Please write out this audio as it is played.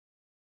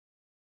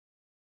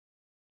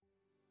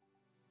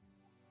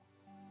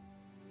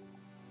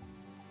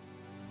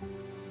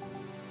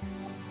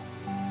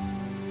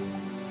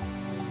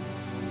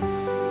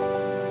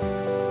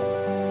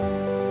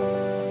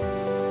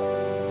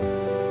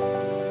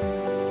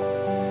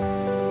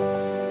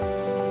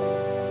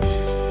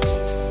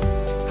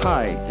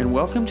Hi, and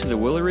welcome to the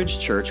Willow Ridge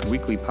Church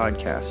Weekly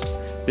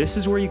Podcast. This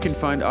is where you can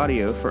find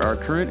audio for our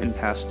current and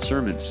past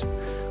sermons.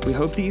 We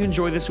hope that you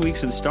enjoy this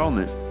week's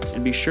installment,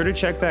 and be sure to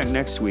check back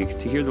next week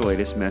to hear the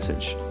latest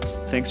message.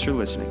 Thanks for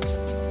listening.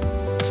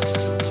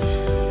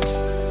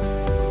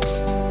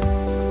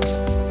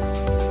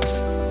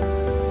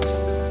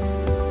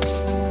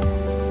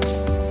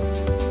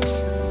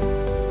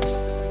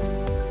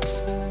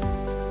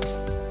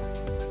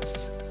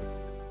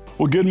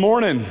 Well, good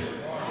morning.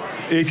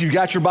 If you've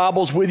got your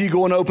Bibles with you,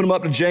 go and open them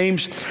up to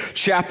James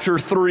chapter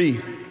 3.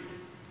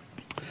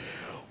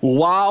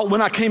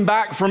 When I came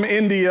back from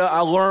India,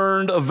 I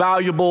learned a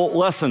valuable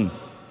lesson.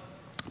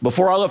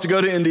 Before I left to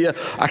go to India,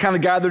 I kind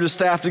of gathered a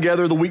staff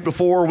together the week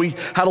before. We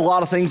had a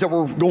lot of things that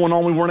were going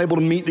on. We weren't able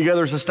to meet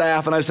together as a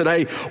staff. And I said,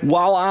 hey,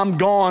 while I'm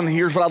gone,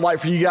 here's what I'd like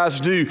for you guys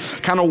to do.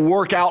 Kind of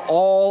work out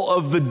all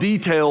of the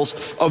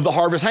details of the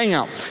Harvest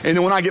Hangout. And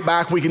then when I get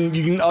back, you can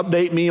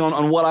update me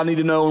on what I need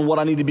to know and what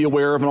I need to be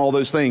aware of and all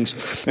those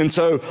things. And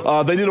so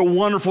they did a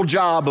wonderful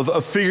job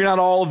of figuring out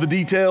all of the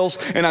details.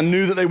 And I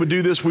knew that they would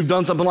do this. We've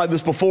done something like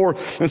this before.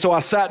 And so I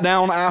sat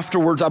down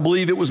afterwards. I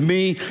believe it was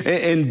me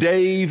and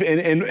Dave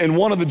and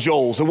one of the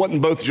Joels. It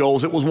wasn't both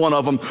Joels, it was one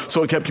of them,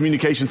 so it kept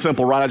communication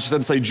simple, right? I just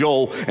had to say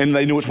Joel, and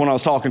they knew which one I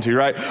was talking to,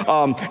 right?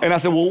 And I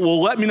said,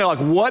 well, let me know,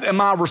 what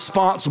am I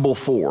responsible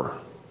for?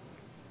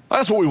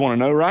 That's what we want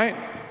to know, right?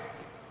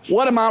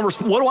 What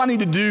do I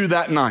need to do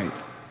that night?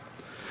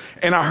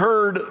 And I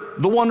heard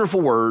the wonderful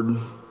word,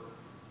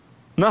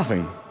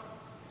 nothing.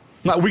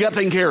 We got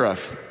taken care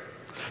of.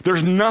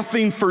 There's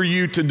nothing for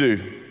you to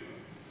do.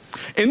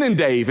 And then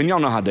Dave, and y'all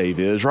know how Dave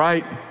is,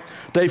 right?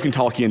 Dave can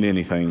talk you into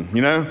anything,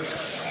 you know?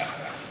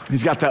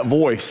 He's got that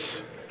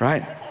voice,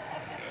 right?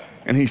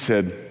 And he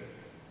said,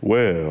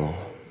 well,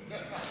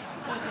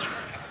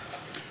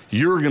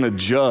 you're going to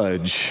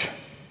judge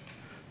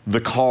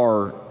the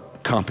car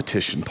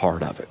competition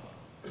part of it.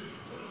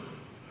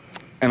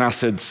 And I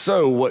said,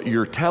 so what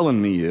you're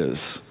telling me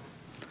is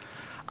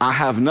I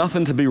have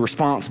nothing to be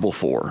responsible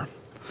for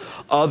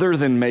other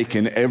than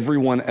making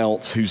everyone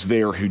else who's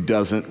there who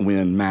doesn't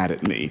win mad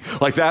at me.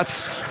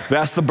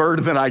 That's the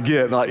burden that I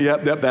get.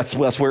 Yep,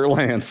 that's where it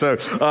lands. So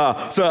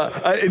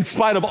in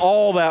spite of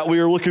all that, we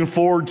are looking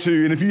forward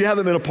to, and if you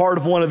haven't been a part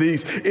of one of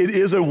these, it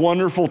is a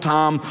wonderful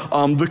time.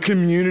 The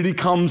community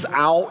comes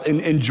out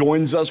and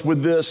joins us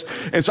with this.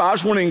 And so I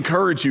just want to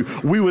encourage you.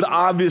 We would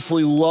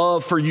obviously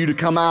love for you to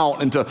come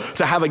out and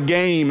to have a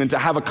game and to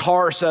have a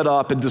car set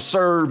up and to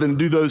serve and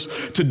do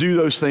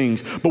those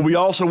things. But we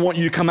also want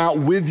you to come out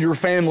with your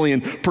family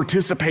and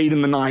participate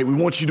in the night. We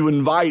want you to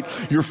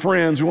invite your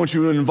friends. We want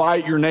you to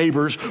invite your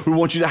neighbors. We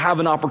want you to have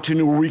an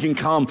opportunity where we can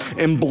come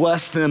and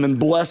bless them and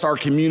bless our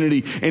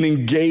community and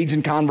engage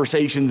in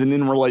conversations and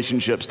in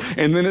relationships.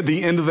 And then at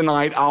the end of the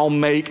night, I'll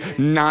make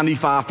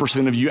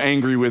 95% of you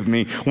angry with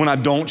me when I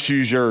don't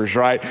choose yours,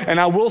 right? And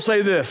I will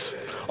say this,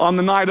 on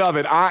the night of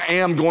it, I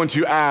am going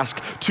to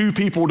ask 2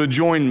 people to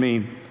join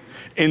me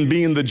in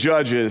being the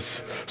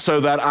judges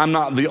so that I'm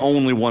not the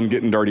only one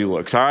getting dirty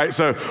looks, all right?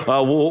 So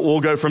we'll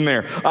go from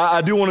there.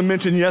 I do want to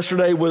mention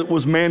yesterday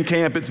was Man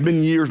Camp. It's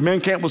been years. Man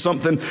Camp was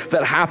something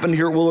that happened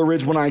here at Willow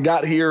Ridge when I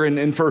got here,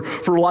 and for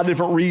a lot of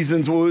different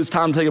reasons, it was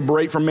time to take a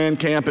break from Man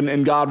Camp,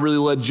 and God really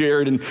led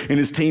Jared and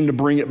his team to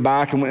bring it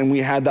back, and we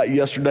had that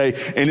yesterday,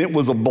 and it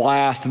was a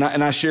blast,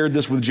 and I shared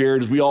this with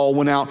Jared as we all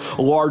went out,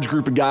 a large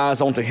group of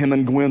guys onto him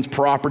and Gwen's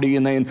property,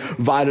 and they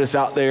invited us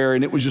out there,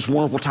 and it was just a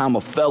wonderful time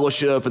of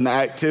fellowship, and the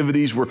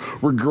activities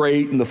were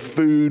great, and the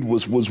food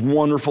was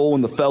wonderful,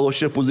 and the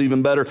fellowship was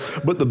even better.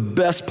 But the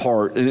best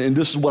part, and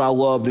this is what I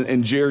loved,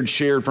 and Jared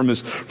shared from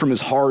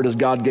his heart as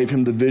God gave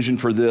him the vision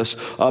for this,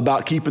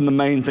 about keeping the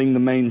main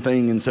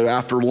thing. And so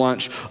after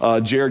lunch,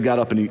 Jared got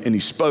up and he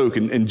spoke,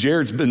 and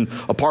Jared's been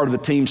a part of the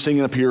team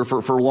singing up here for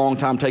a long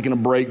time, taking a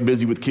break,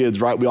 busy with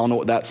kids, right? We all know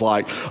what that's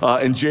like.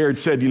 And Jared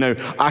said,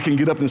 I can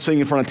get up and sing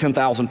in front of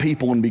 10,000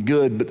 people and be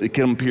good, but to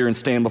come up here and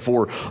stand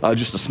before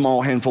just a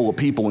small handful of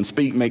people and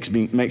speak makes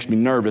me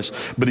nervous.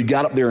 But he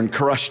got up there and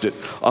crushed it.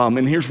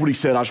 And here's what he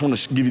said. I just want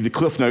to give you the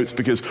cliff notes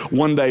because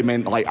one day,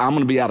 man, I'm going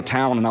to be out of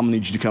town and I'm going to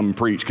need you to come and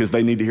preach because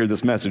they need to hear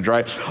this message,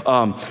 right?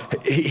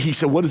 He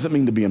said, what does it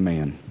mean to be a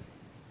man? And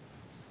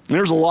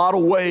there's a lot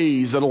of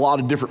ways that a lot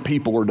of different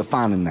people are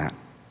defining that.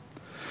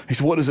 He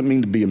said, what does it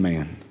mean to be a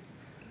man?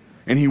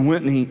 And he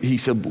went and he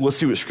said, let's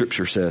see what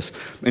Scripture says.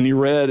 And he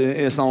read, and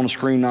it's not on the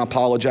screen, and I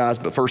apologize,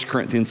 but 1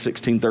 Corinthians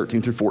 16,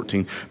 13 through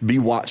 14, be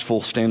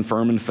watchful, stand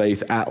firm in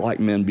faith, act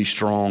like men, be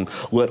strong.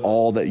 Let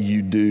all that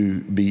you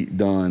do be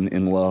done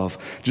in love.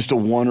 Just a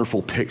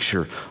wonderful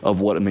picture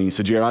of what it means.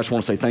 So Jared, I just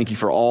want to say thank you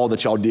for all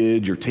that y'all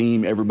did, your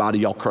team, everybody,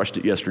 y'all crushed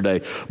it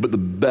yesterday. But the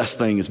best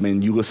thing is,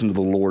 man, you listened to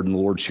the Lord and the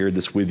Lord shared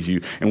this with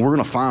you. And we're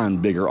going to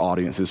find bigger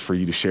audiences for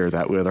you to share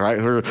that with, all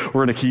right? We're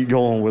going to keep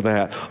going with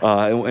that.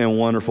 And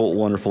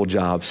wonderful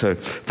job. So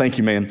thank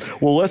you, man.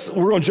 Well,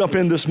 we're going to jump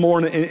in this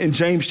morning in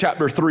James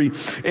chapter 3.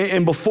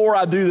 And before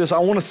I do this, I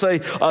want to say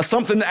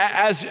something.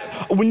 As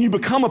when you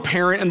become a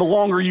parent, and the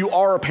longer you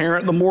are a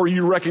parent, the more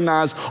you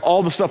recognize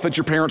all the stuff that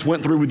your parents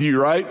went through with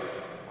you, right?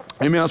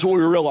 Amen, that's what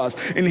we realize.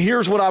 And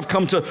here's what I've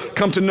come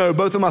to know,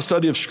 both in my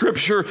study of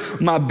Scripture,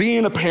 my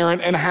being a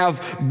parent, and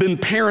have been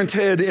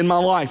parented in my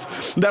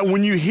life, that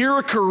when you hear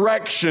a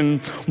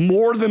correction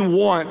more than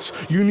once,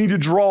 you need to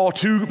draw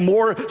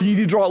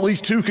at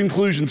least two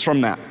conclusions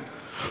from that.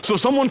 So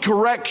someone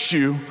corrects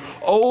you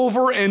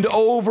over and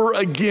over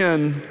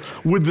again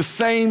with the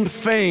same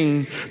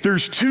thing,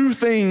 there's two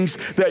things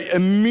that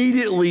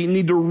immediately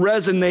need to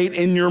resonate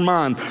in your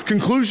mind.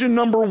 Conclusion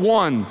number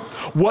one,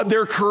 what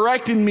they're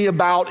correcting me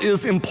about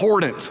is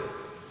important.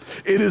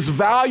 It is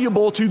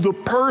valuable to the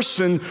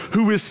person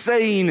who is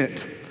saying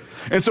it.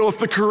 And so if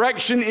the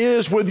correction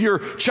is with your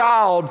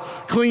child,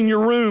 clean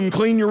your room,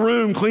 clean your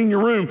room, clean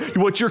your room,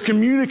 what you're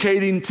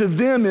communicating to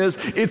them is,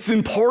 it's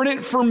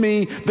important for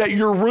me that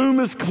your room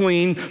is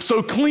clean,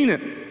 so clean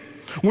it.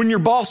 When your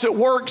boss at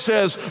work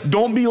says,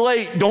 don't be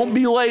late, don't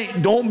be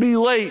late, don't be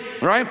late,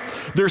 right?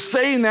 They're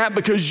saying that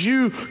because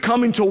you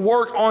coming to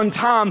work on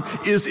time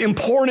is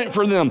important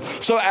for them.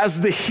 So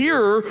as the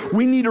hearer,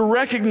 we need to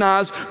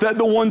recognize that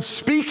the one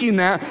speaking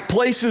that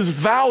places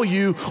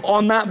value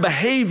on that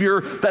behavior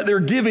that they're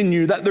giving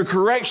you, that their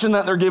correction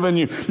that they're giving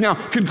you. Now,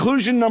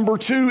 conclusion number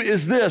two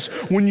is this.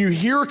 When you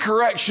hear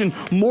correction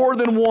more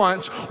than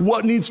once,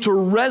 what needs to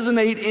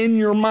resonate in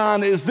your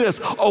mind is this.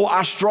 Oh,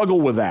 I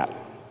struggle with that.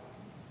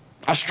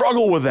 I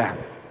struggle with that.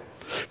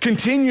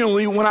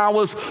 Continually, when I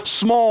was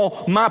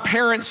small, my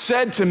parents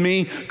said to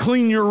me,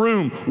 clean your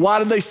room. Why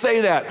did they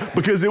say that?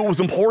 Because it was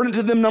important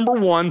to them, number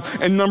one,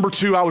 and number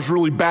two, I was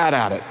really bad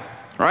at it,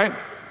 right?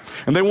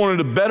 And they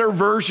wanted a better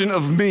version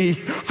of me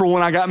for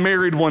when I got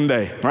married one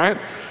day, right?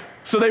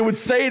 So they would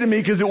say to me,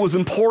 because it was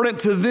important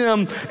to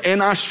them,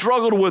 and I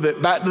struggled with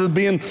it, back to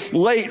being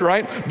late,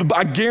 right?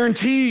 I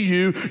guarantee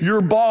you,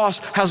 your boss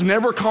has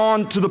never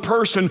gone to the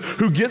person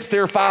who gets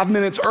there 5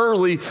 minutes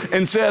early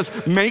and says,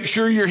 make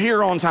sure you're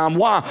here on time.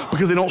 Why?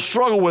 Because they don't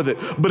struggle with it.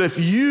 But if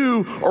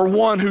you are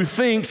one who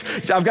thinks,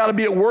 I've got to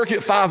be at work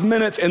at 5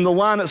 minutes and the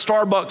line at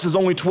Starbucks is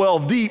only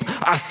 12 deep,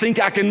 I think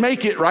I can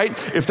make it, right?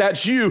 If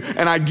that's you,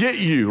 and I get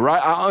you,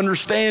 right? I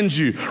understand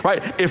you,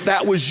 right? If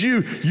that was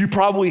you, you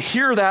probably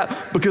hear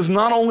that because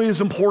not only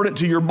is important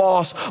to your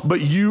boss, but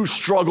you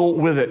struggle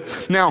with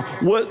it. Now,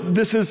 what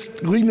this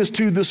is leading us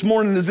to this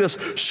morning is this.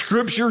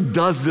 Scripture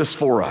does this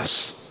for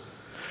us.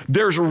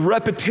 There's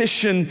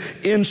repetition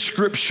in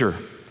Scripture.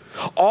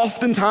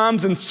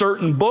 Oftentimes in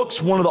certain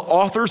books, one of the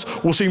authors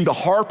will seem to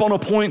harp on a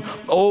point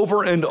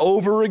over and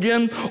over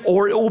again,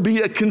 or it will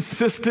be a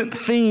consistent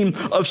theme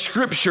of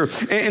Scripture.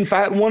 In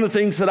fact, one of the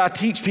things that I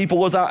teach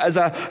people as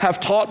I have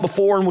taught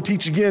before and will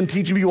teach again,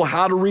 teaching people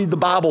how to read the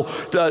Bible,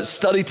 to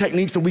study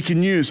techniques that we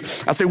can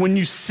use. I say, when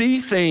you see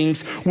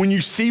things, when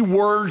you see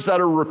words that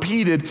are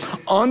repeated,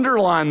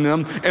 underline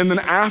them, and then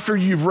after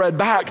you've read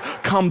back,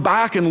 come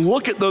back and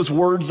look at those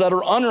words that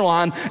are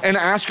underlined and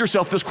ask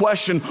yourself this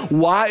question: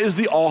 why is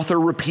the author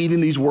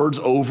repeating these words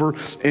over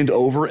and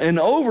over and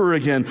over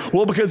again?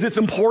 Well, because it's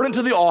important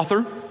to the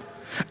author,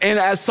 and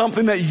as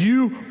something that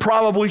you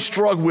probably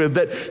struggle with,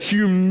 that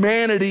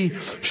humanity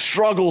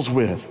struggles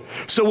with.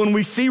 So when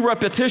we see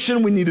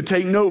repetition, we need to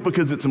take note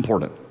because it's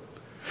important.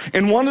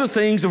 And one of the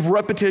things of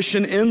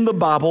repetition in the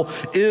Bible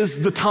is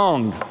the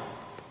tongue,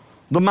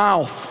 the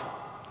mouth,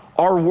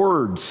 our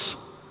words.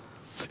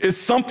 It's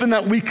something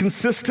that we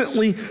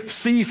consistently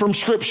see from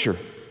Scripture.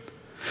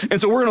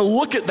 And so we're going to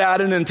look at that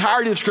in the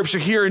entirety of Scripture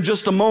here in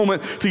just a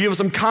moment to give us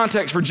some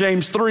context for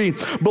James 3.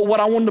 But what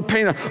I wanted to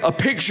paint a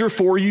picture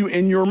for you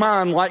in your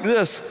mind like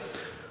this.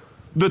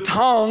 The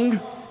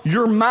tongue,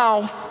 your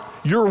mouth,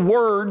 your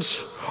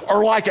words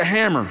are like a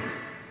hammer.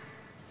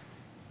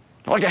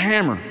 Like a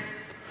hammer.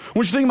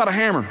 What you think about a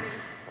hammer?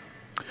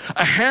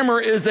 A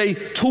hammer is a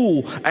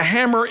tool. A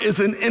hammer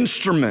is an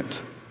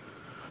instrument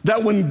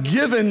that when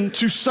given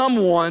to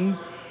someone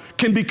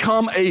can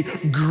become a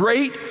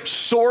great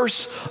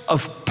source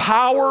of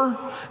power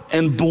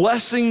and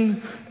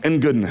blessing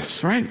and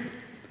goodness, right?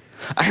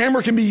 A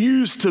hammer can be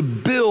used to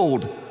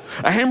build.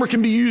 A hammer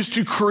can be used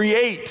to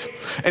create.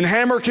 And a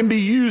hammer can be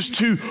used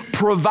to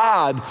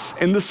provide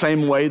in the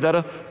same way that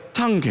a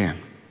tongue can.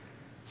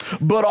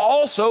 But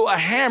also a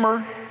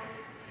hammer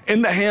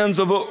in the hands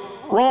of a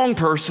wrong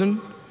person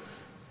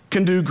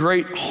can do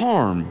great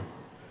harm.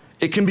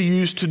 It can be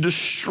used to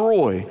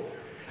destroy.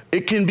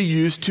 It can be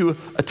used to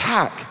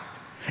attack.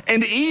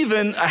 And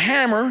even a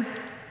hammer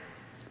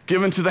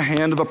given to the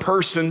hand of a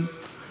person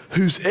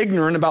who's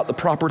ignorant about the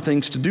proper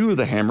things to do with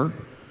a hammer,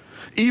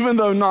 even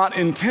though not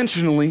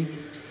intentionally,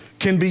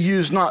 can be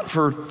used not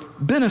for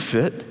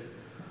benefit,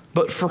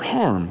 but for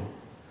harm.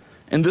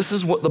 And this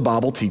is what the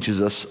Bible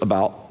teaches us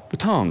about the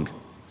tongue.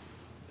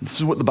 This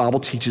is what the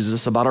Bible teaches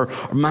us about our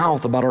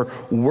mouth, about our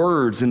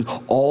words, and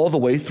all the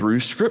way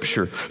through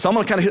Scripture. So I'm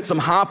going to kind of hit some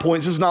high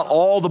points. This is not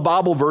all the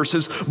Bible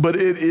verses, but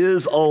it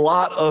is a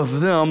lot of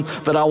them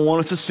that I want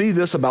us to see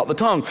this about the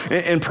tongue.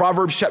 In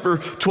Proverbs chapter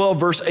 12,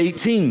 verse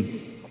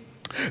 18,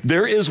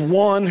 there is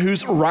one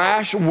whose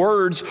rash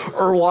words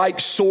are like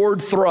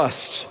sword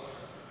thrusts,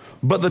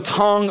 but the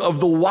tongue of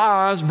the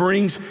wise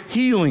brings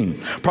healing.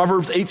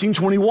 Proverbs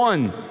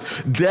 18:21,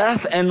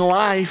 death and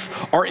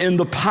life are in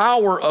the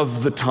power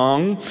of the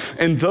tongue,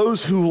 and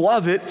those who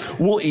love it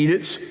will eat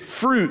its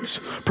fruits.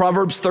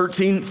 Proverbs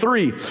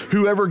 13:3,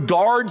 whoever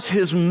guards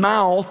his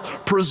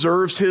mouth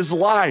preserves his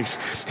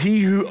life.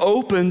 He who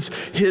opens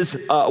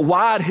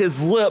wide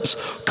his lips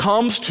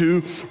comes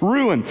to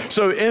ruin.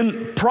 So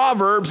in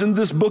Proverbs, in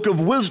this book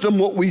of wisdom,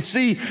 what we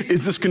see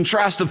is this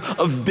contrast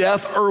of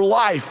death or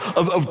life,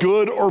 of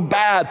good or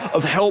bad,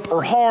 of help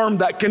or harm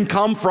that can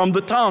come from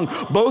the tongue,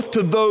 both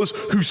to those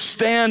who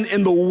stand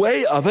in the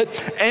way of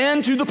it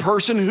and to the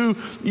person who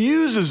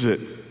uses it.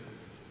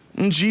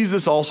 And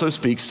Jesus also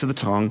speaks to the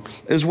tongue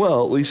as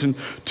well, at least in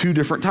two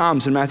different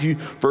times. In Matthew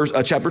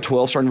chapter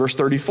 12, starting verse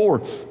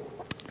 34,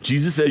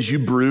 Jesus says, you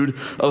brood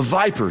of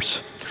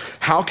vipers,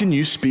 how can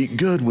you speak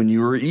good when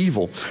you are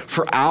evil?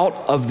 For out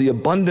of the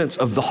abundance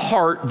of the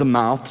heart, the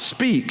mouth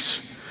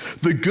speaks.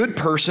 The good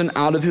person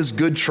out of his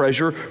good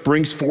treasure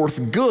brings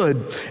forth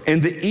good,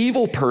 and the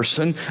evil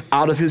person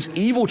out of his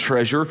evil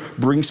treasure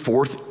brings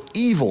forth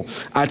evil.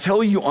 I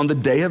tell you, on the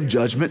day of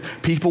judgment,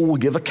 people will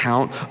give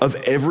account of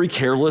every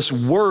careless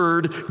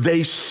word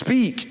they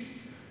speak.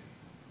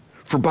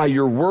 For by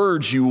your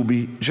words you will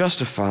be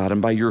justified,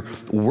 and by your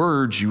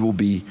words you will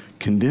be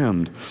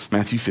condemned.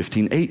 Matthew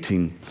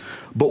 15:18.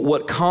 But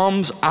what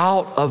comes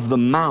out of the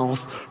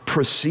mouth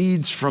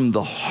proceeds from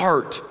the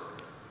heart,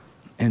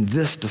 and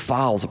this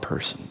defiles a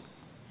person.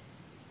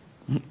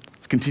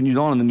 It's continued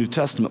on in the New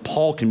Testament.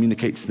 Paul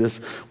communicates this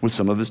with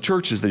some of his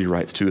churches that he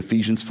writes to.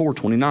 Ephesians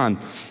 4:29.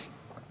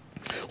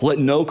 Let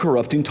no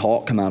corrupting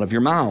talk come out of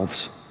your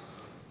mouths,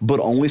 but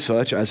only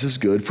such as is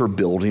good for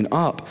building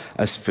up,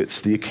 as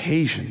fits the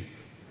occasion,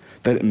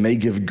 that it may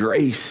give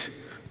grace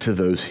to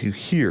those who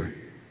hear.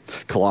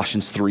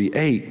 Colossians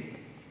 3:8.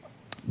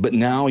 But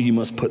now you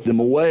must put them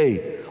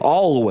away,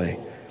 all away.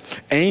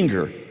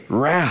 Anger,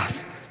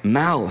 wrath,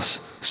 malice,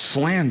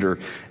 slander,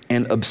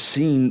 and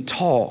obscene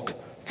talk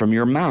from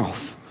your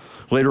mouth.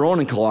 Later on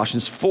in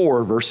Colossians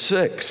 4, verse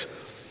 6,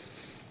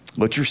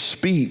 let your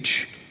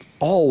speech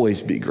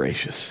always be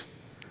gracious,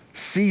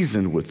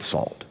 seasoned with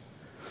salt,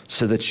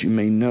 so that you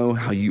may know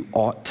how you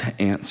ought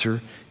to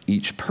answer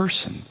each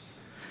person.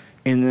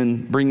 And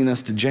then bringing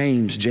us to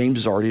James, James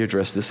has already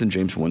addressed this in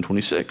James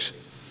 1:26.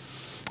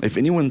 If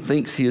anyone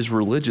thinks he is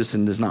religious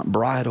and does not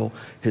bridle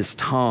his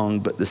tongue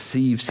but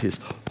deceives his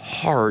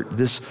heart,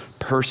 this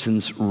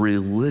person's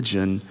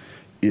religion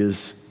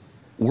is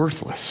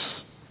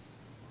worthless.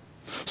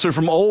 So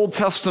from Old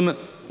Testament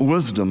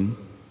wisdom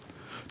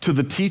to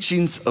the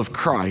teachings of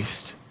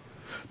Christ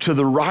to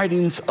the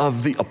writings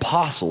of the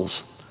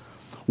apostles,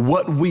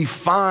 what we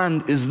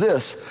find is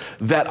this,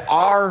 that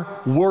our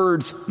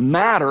words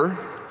matter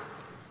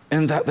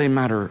and that they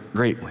matter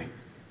greatly.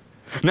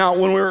 Now,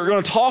 when we're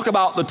going to talk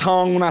about the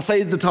tongue, when I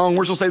say the tongue,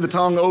 we're supposed to say the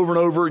tongue over and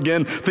over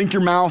again. Think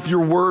your mouth,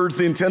 your words,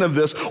 the intent of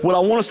this. What I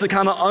want us to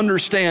kind of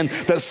understand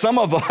that some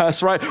of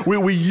us, right,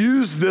 we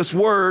use this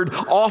word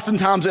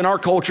oftentimes in our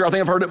culture. I think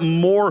I've heard it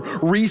more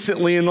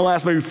recently in the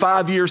last maybe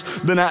 5 years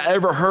than I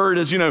ever heard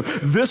is,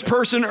 this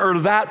person or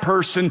that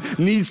person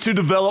needs to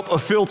develop a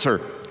filter,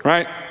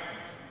 right?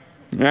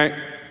 Right?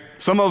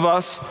 Some of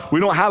us, we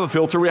don't have a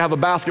filter. We have a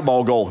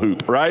basketball goal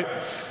hoop, right?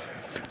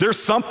 There's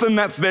something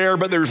that's there,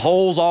 but there's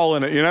holes all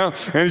in it, and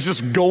it's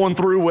just going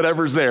through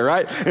whatever's there,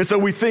 right? And so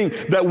we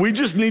think that we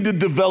just need to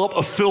develop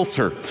a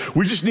filter.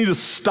 We just need to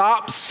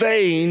stop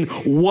saying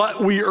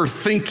what we are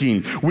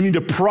thinking. We need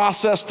to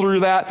process through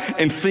that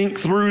and think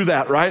through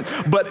that, right?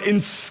 But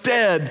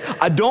instead,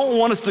 I don't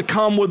want us to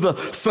come with the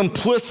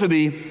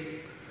simplicity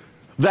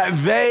that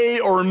they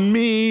or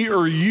me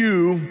or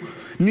you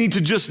need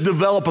to just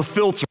develop a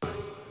filter.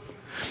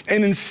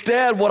 And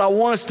instead, what I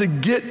want us to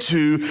get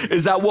to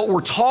is that what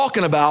we're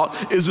talking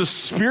about is a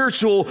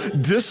spiritual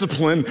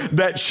discipline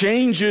that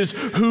changes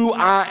who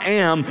I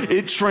am.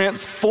 It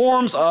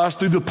transforms us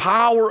through the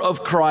power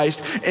of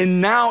Christ,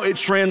 and now it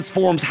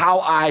transforms how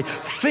I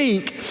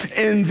think,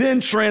 and then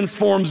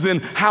transforms then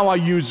how I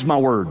use my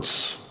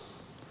words.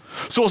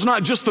 So it's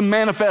not just the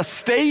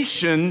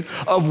manifestation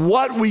of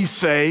what we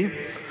say,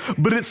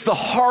 but it's the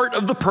heart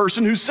of the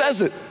person who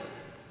says it.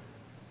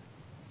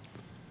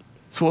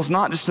 So it's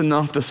not just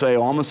enough to say,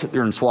 I'm going to sit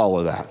there and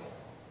swallow that,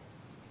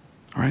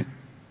 all right?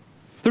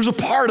 There's a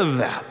part of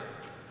that.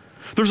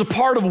 There's a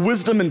part of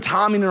wisdom and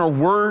timing in our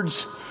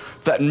words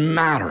that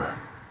matter.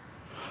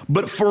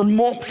 But for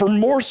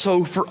more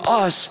so for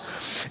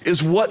us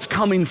is what's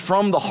coming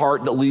from the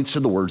heart that leads to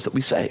the words that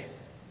we say,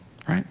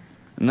 right?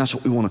 And that's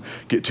what we want to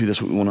get to.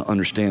 That's what we want to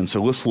understand.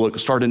 So let's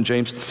start in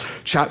James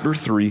chapter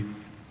 3,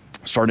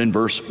 start in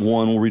verse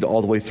 1. We'll read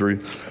all the way through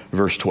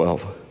verse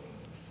 12.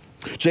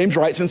 James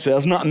writes and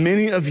says, not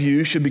many of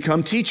you should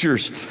become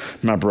teachers,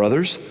 my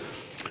brothers,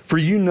 for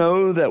you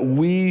know that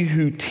we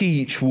who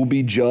teach will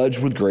be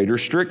judged with greater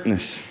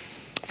strictness.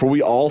 For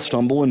we all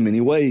stumble in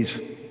many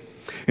ways.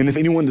 And if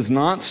anyone does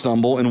not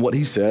stumble in what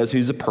he says,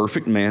 he's a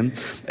perfect man,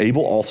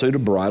 able also to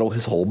bridle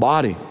his whole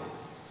body.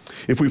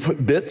 If we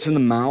put bits in the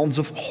mouths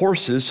of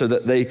horses so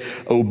that they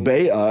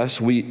obey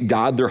us, we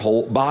guide their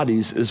whole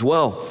bodies as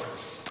well.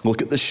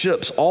 Look at the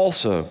ships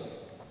also.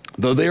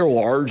 Though they are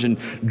large and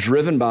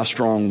driven by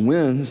strong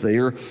winds, they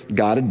are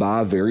guided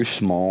by a very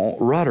small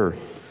rudder,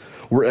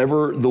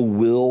 wherever the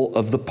will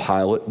of the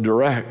pilot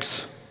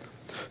directs.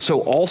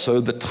 So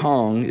also the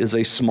tongue is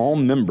a small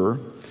member,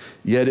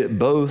 yet it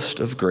boasts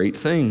of great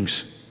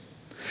things.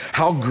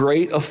 How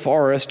great a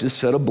forest is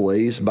set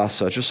ablaze by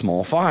such a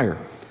small fire!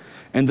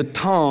 And the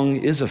tongue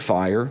is a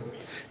fire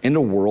and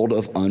a world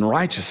of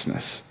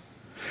unrighteousness.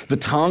 The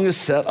tongue is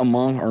set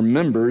among our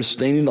members,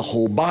 staining the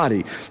whole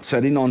body,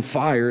 setting on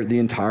fire the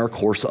entire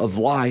course of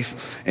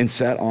life, and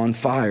set on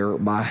fire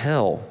by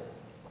hell.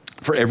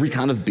 For every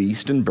kind of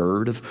beast and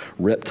bird, of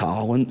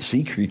reptile and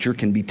sea creature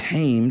can be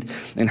tamed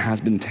and has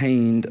been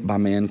tamed by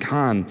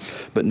mankind,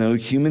 but no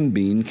human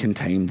being can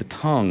tame the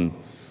tongue.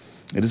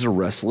 It is a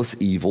restless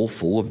evil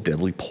full of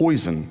deadly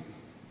poison.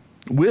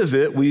 With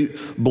it we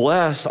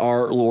bless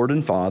our Lord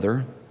and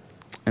Father,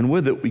 and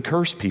with it we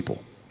curse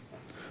people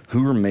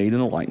who are made in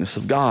the likeness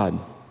of God.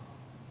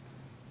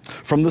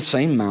 From the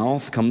same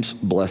mouth comes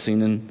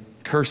blessing and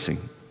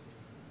cursing.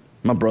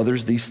 My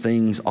brothers, these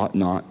things ought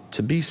not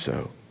to be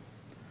so.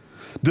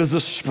 Does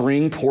a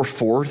spring pour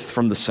forth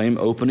from the same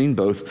opening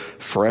both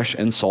fresh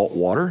and salt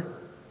water?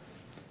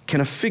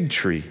 Can a fig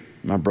tree,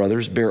 my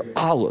brothers, bear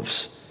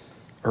olives,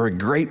 or a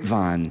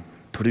grapevine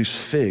produce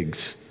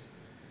figs?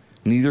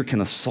 Neither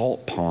can a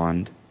salt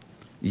pond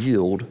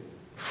yield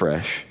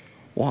fresh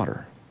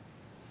water.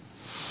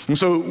 And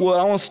so what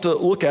I want us to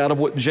look at of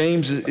what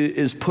James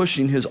is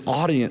pushing his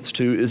audience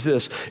to is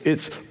this.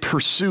 It's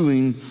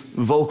pursuing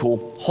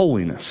vocal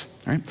holiness.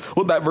 Right?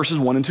 Look back verses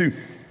 1 and 2.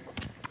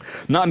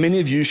 Not many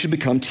of you should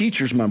become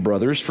teachers, my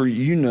brothers, for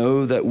you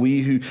know that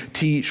we who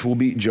teach will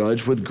be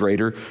judged with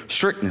greater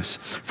strictness.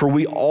 For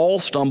we all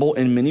stumble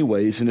in many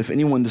ways, and if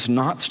anyone does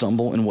not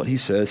stumble in what he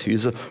says, he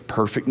is a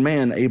perfect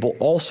man, able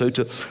also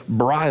to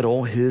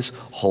bridle his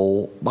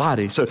whole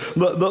body. So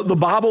the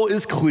Bible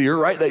is clear,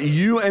 right, that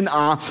you and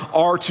I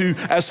are to,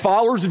 as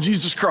followers of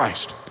Jesus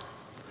Christ,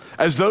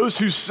 as those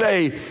who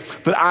say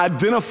that I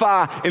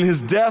identify in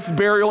his death,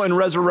 burial, and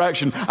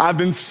resurrection, I've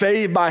been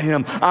saved by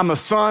him. I'm a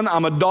son,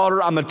 I'm a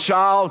daughter, I'm a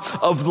child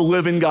of the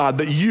living God.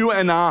 That you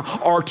and I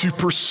are to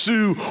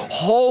pursue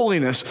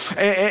holiness.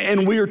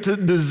 And we are to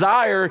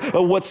desire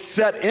what's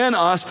set in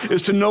us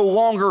is to no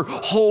longer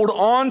hold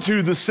on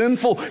to the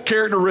sinful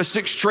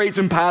characteristics, traits,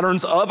 and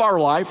patterns of our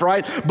life,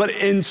 right? But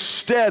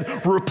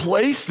instead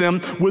replace them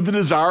with the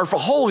desire for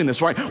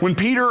holiness, right? When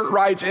Peter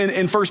writes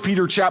in 1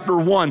 Peter chapter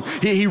 1,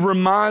 he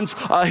reminds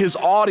his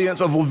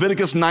audience of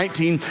Leviticus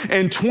 19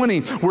 and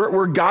 20,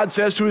 where God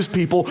says to his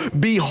people,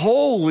 be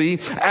holy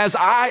as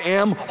I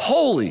am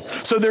holy.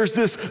 So there's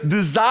this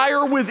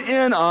desire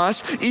within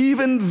us,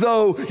 even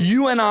though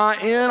you and I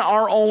in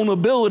our own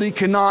ability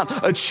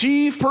cannot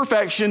achieve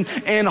perfection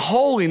and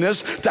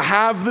holiness, to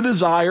have the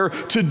desire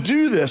to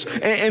do this.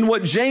 And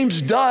what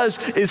James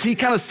does is he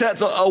kind of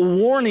sets a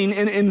warning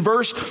in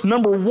verse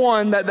number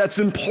 1 that's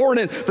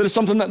important, that is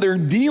something that they're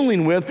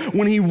dealing with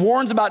when he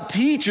warns about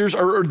teachers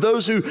or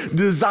those who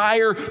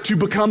desire to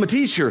become a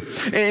teacher.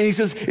 And he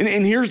says,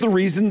 and here's the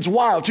reasons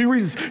why. 2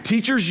 reasons.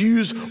 Teachers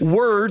use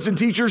words, and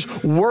teachers'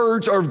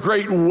 words are of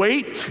great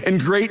weight and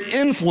great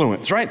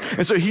influence, right?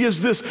 And so he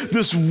has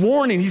this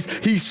warning.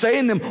 He's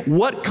saying to them,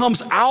 what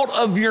comes out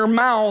of your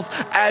mouth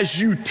as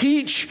you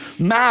teach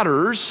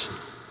matters.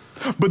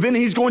 But then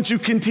he's going to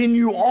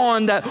continue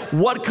on that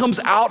what comes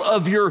out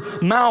of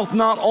your mouth,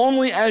 not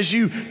only as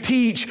you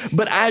teach,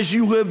 but as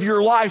you live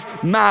your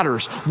life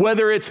matters.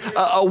 Whether it's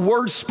a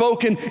word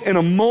spoken in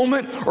a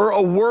moment or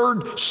a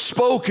word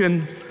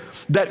spoken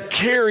that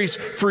carries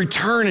for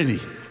eternity,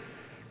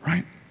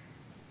 right?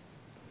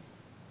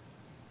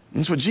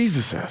 That's what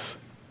Jesus says.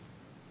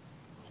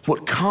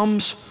 What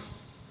comes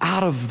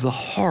out of the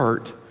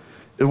heart,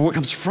 what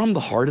comes from the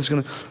heart is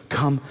going to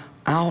come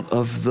out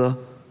of the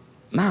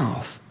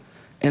mouth.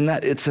 And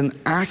that it's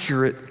an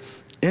accurate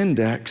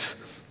index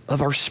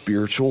of our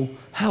spiritual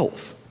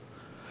health.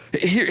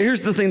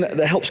 Here's the thing that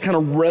helps kind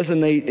of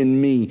resonate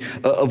in me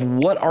of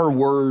what our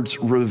words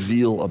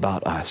reveal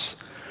about us,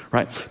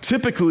 right?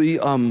 Typically,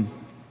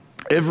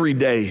 every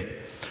day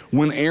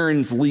when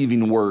Erin's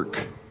leaving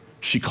work,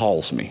 she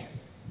calls me,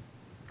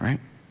 right?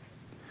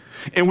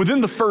 And within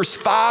the first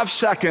 5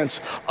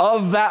 seconds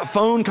of that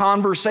phone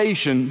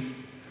conversation,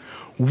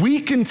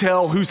 we can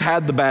tell who's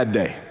had the bad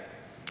day,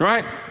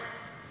 right?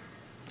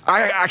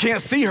 I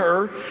can't see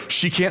her.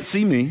 She can't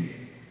see me.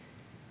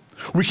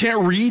 We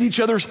can't read each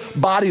other's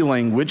body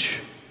language.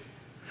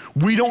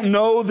 We don't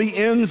know the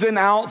ins and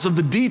outs of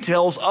the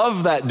details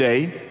of that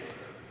day.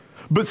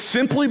 But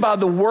simply by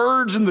the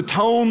words and the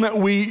tone that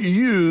we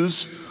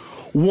use,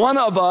 one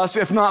of us,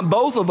 if not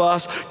both of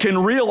us, can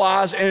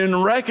realize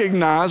and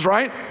recognize,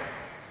 right,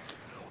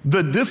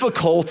 the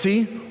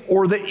difficulty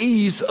or the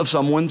ease of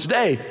someone's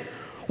day.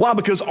 Why?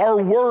 Because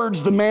our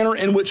words, the manner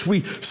in which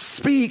we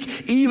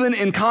speak, even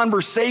in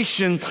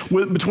conversation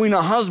between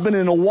a husband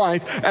and a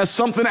wife, as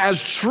something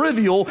as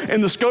trivial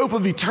in the scope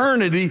of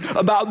eternity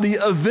about the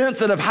events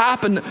that have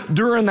happened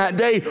during that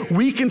day,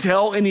 we can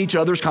tell in each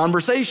other's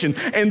conversation.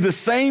 And the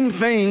same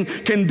thing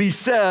can be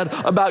said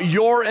about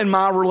your and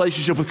my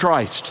relationship with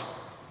Christ.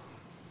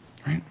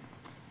 Right?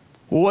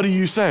 Well, what do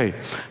you say?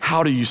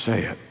 How do you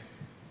say it?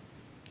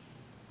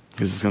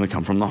 Because it's going to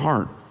come from the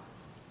heart.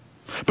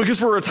 Because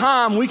for a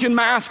time, we can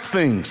mask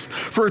things.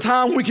 For a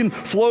time, we can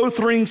flow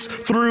things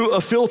through a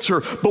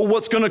filter. But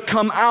what's going to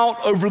come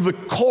out over the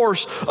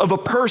course of a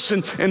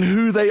person and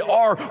who they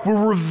are will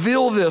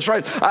reveal this,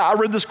 right? I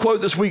read this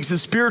quote this week. It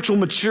says, spiritual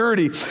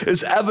maturity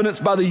is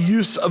evidenced by the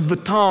use of the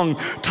tongue.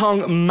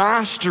 Tongue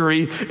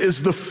mastery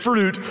is the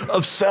fruit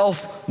of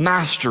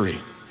self-mastery.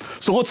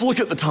 So let's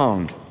look at the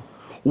tongue.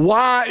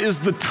 Why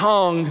is the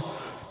tongue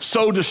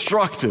so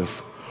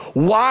destructive?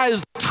 Why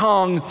is the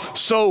tongue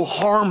so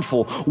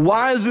harmful?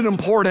 Why is it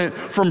important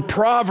from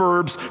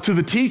Proverbs to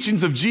the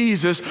teachings of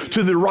Jesus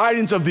to the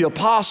writings of the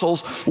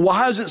apostles?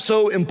 Why is it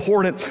so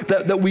important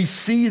that we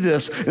see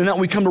this and that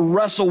we come to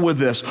wrestle with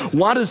this?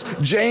 Why does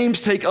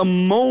James take a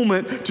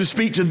moment to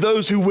speak to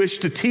those who wish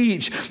to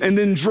teach and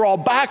then draw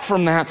back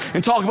from that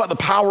and talk about the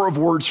power of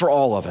words for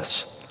all of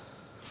us?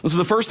 And so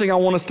the first thing I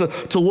want us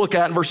to look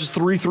at in verses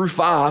 3 through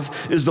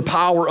 5 is the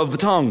power of the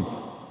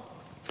tongue.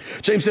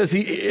 James says,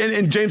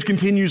 and James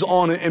continues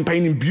on in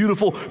painting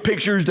beautiful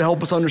pictures to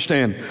help us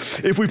understand.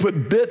 If we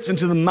put bits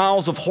into the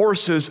mouths of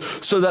horses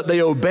so that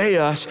they obey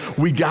us,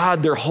 we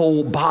guide their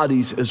whole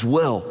bodies as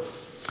well.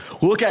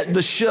 Look at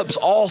the ships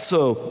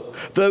also.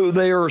 Though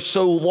they are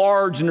so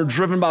large and are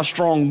driven by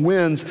strong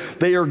winds,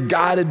 they are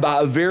guided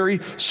by a very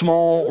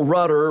small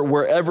rudder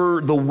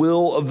wherever the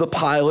will of the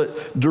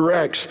pilot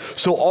directs.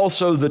 So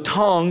also the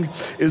tongue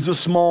is a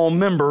small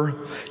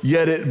member,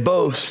 yet it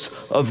boasts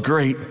of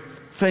great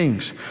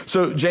things.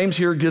 So James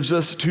here gives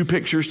us two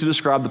pictures to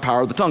describe the power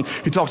of the tongue.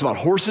 He talks about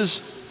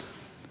horses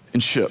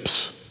and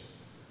ships.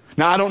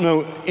 Now, I don't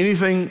know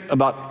anything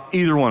about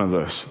either one of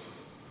those,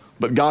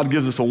 but God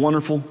gives us a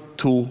wonderful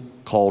tool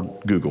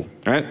called Google,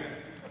 right?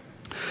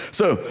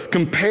 So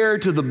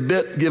compared to the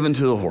bit given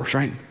to the horse,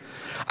 right?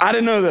 I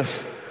didn't know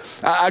this.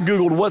 I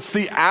Googled what's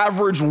the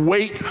average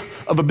weight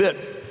of a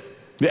bit.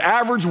 The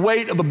average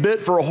weight of a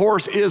bit for a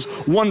horse is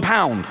 1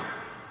 pound,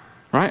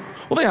 right?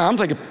 Well, I'm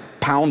taking a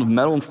pound of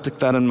metal and stick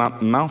that in my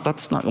mouth.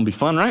 That's not going to be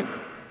fun, right?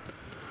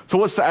 So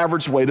what's the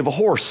average weight of a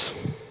horse?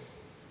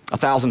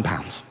 1,000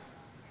 pounds.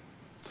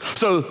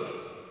 So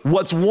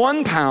what's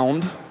 1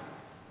 pound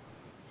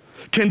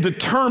can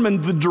determine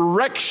the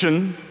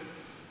direction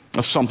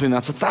of something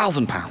that's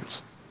 1,000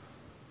 pounds.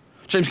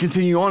 James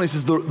continues on, he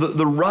says the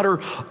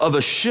rudder of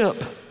a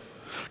ship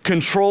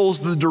controls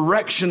the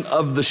direction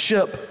of the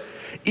ship,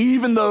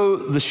 even though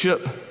the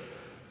ship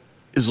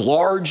is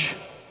large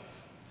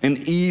and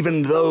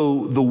even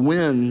though the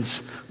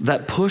winds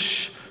that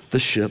push the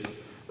ship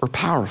are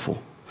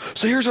powerful.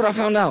 So here's what I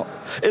found out.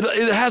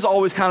 It has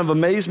always kind of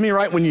amazed me,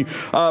 right? When you,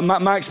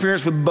 my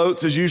experience with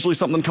boats is usually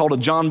something called a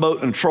John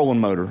boat and a trolling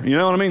motor. You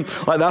know what I mean?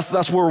 Like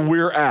that's where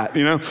we're at,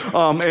 you know?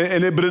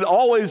 But it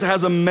always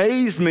has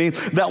amazed me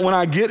that when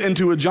I get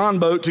into a John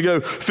boat to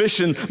go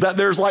fishing, that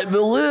there's like the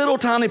little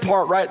tiny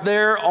part right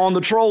there on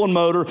the trolling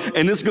motor,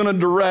 and it's gonna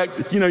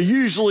direct,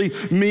 usually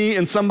me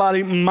and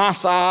somebody my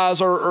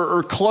size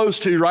or close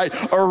to, right,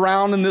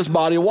 around in this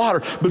body of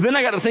water. But then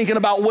I got to thinking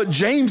about what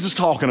James is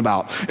talking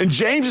about. And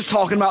James is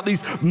talking about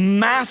these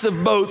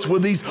massive boats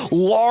with these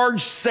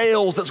large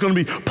sails that's going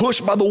to be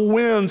pushed by the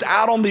winds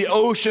out on the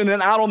ocean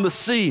and out on the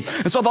sea.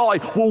 And so I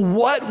thought, well,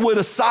 what would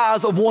a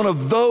size of one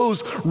of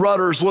those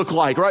rudders look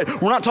like, right?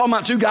 We're not talking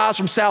about two guys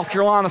from South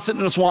Carolina sitting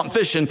in a swamp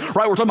fishing,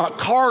 right? We're talking about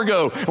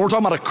cargo, and we're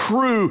talking about a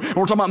crew, and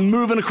we're talking about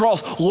moving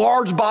across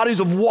large bodies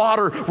of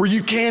water where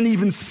you can't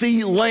even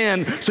see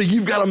land. So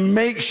you've got to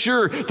make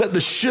sure that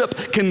the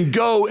ship can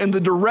go in the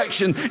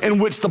direction in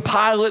which the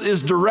pilot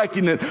is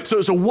directing it.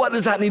 So what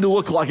does that need to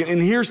look like?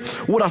 And here's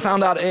what I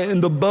found out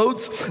in the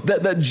boats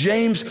that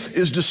James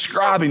is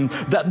describing,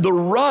 that the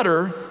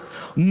rudder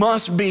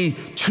must be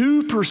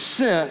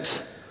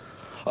 2%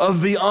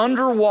 of the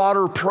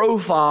underwater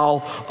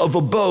profile of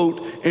a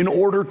boat in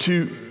order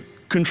to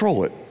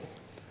control it.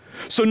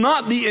 So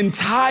not the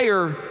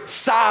entire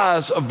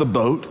size of the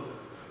boat,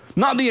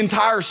 not the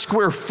entire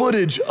square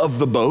footage of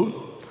the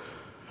boat,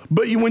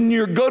 but when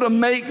you go to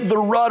make the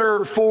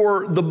rudder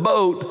for the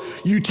boat,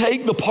 you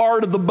take the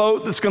part of the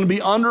boat that's going to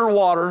be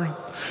underwater,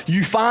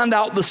 you find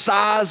out the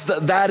size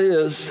that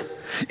is,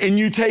 and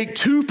you take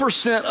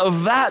 2%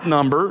 of that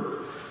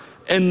number,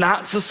 and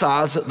that's the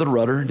size that the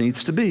rudder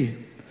needs to be.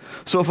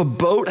 So if a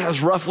boat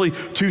has roughly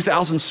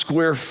 2,000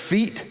 square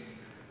feet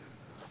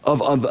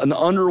of an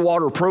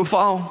underwater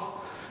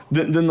profile,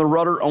 then the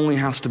rudder only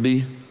has to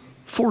be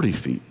 40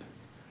 feet,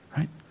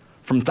 right?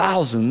 From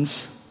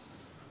thousands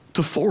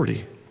to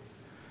 40.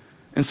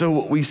 And so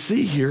what we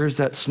see here is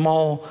that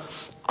small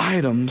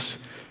items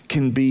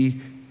can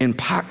be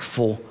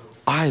impactful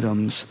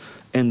items,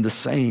 and the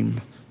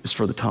same is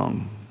for the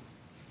tongue.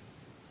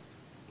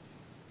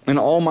 In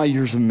all my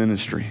years of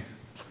ministry,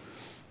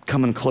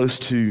 coming close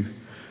to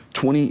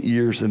 20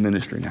 years of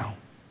ministry now,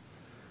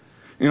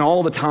 in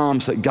all the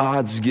times that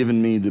God's given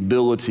me the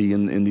ability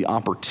and the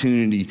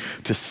opportunity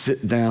to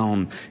sit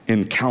down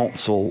and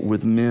counsel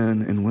with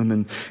men and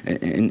women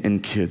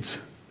and kids,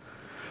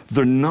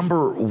 the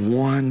number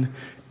one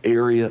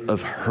area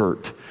of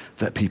hurt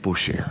that people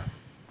share,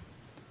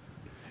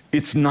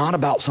 it's not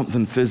about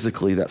something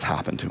physically that's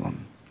happened to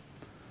them.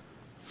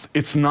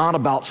 It's not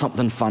about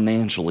something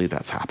financially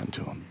that's happened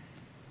to them.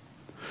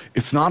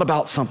 It's not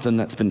about something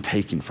that's been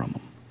taken from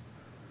them.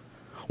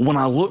 When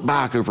I look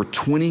back over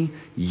 20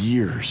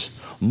 years,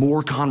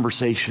 more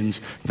conversations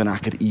than I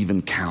could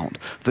even count,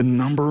 the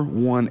number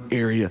one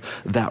area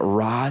that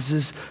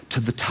rises to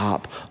the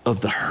top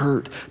of the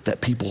hurt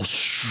that people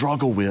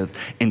struggle with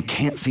and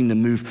can't seem to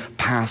move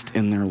past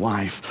in their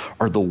life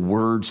are the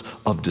words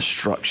of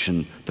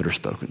destruction that are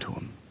spoken to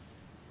them.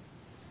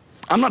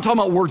 I'm not talking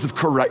about words of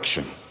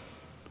correction.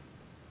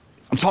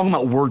 I'm talking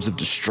about words of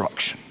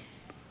destruction,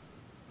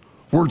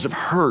 words of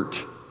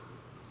hurt,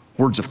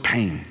 words of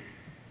pain.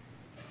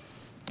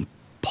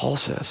 Paul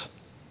says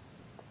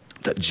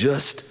that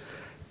just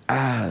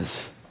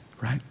as,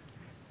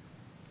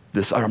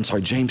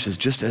 James says,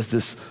 just as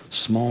this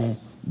small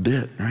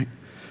bit,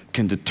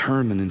 can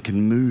determine and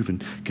can move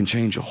and can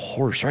change a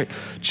horse,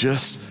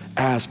 just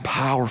as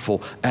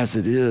powerful as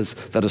it is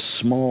that a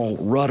small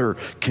rudder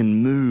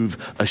can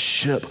move a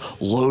ship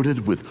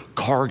loaded with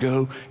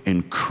cargo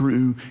and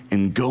crew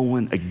and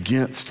going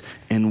against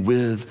and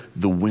with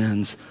the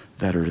winds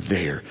that are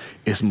there.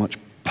 As much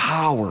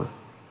power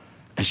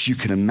as you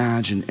can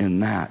imagine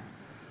in that,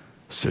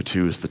 so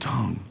too is the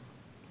tongue,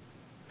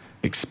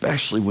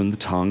 especially when the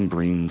tongue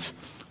brings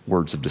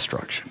words of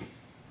destruction.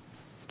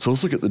 So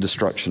let's look at the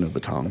destruction of the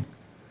tongue.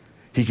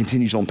 He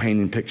continues on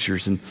painting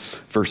pictures in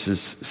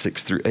verses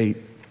 6 through 8.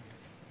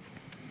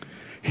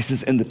 He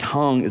says, and the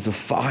tongue is a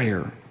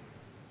fire,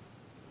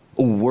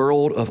 a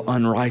world of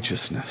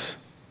unrighteousness.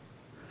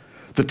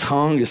 The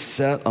tongue is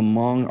set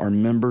among our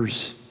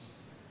members,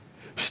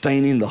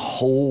 staining the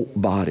whole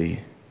body,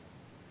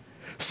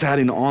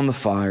 setting on the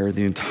fire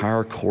the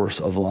entire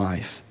course of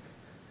life,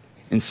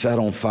 and set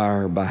on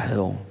fire by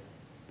hell.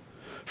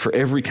 For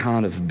every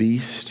kind of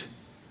beast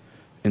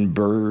and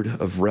bird,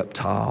 of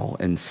reptile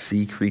and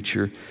sea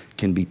creature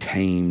can be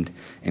tamed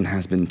and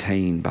has been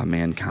tamed by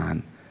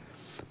mankind.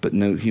 But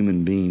no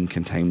human being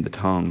can tame the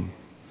tongue.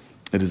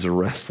 It is a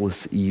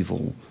restless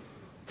evil,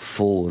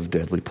 full of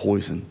deadly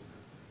poison.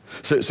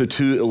 So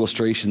two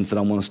illustrations that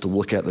I want us to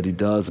look at that he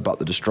does about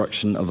the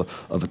destruction of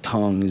a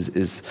tongue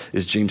is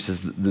James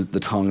says the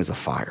tongue is a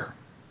fire.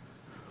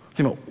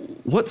 Think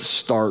about what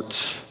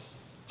starts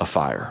a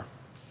fire?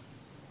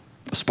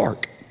 A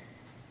spark.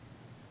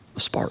 A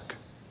spark.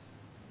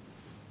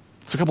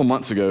 So a couple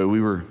months ago, we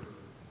were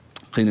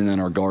cleaning in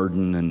our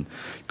garden and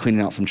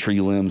cleaning out some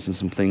tree limbs, and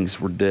some things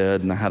were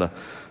dead, and I had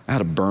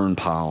a burn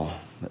pile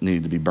that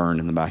needed to be burned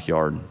in the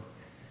backyard.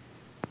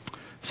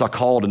 So I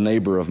called a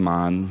neighbor of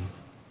mine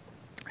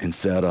and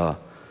said,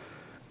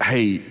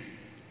 hey,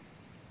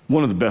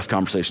 one of the best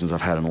conversations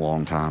I've had in a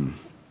long time.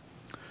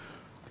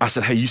 I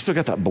said, hey, you still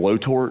got that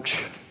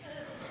blowtorch?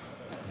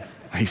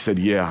 He said,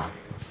 yeah.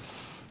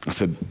 I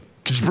said,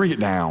 could you bring it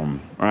down?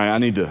 All right, I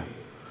need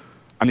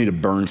to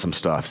burn some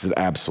stuff. He said,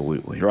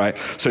 absolutely, right?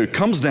 So he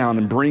comes down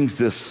and brings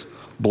this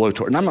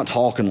blowtorch. And I'm not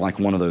talking like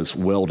one of those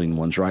welding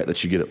ones,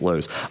 that you get at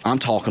Lowe's. I'm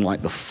talking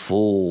like the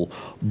full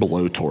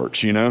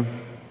blowtorch,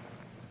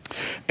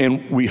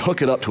 And we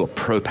hook it up to a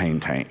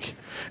propane tank.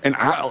 And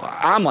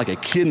I'm like a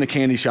kid in a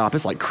candy shop.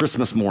 It's like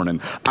Christmas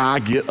morning. I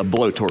get a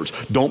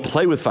blowtorch. Don't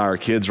play with fire,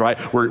 kids,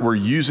 right? We're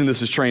using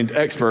this as trained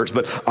experts,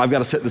 but I've got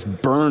to set this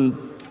burn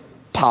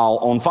pile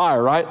on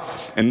fire, right?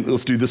 And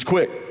let's do this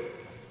quick.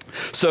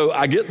 So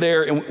I get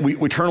there and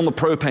we turn on the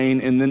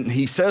propane, and then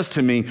he says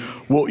to me,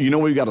 well,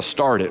 we've got to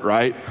start it,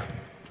 right?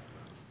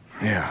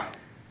 Yeah.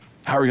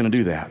 How are we going to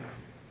do that?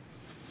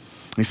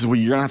 He says, well,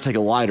 you're going to have to take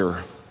a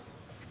lighter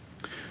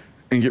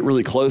and get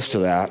really close to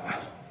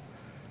that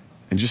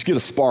and just get a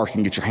spark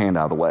and get your hand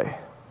out of the way.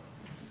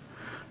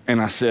 And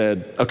I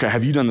said, okay,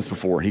 have you done this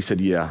before? He said,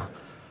 yeah.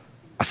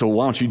 I said, well,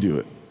 why don't you do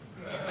it?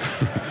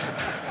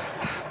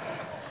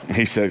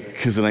 He said,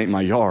 because it ain't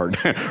my yard,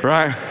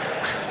 right?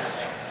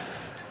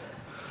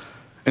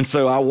 And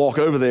so I walk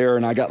over there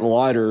and I got the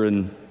lighter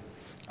and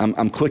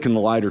I'm clicking the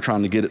lighter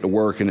trying to get it to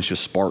work, and it's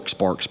just spark,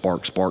 spark,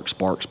 spark, spark,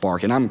 spark,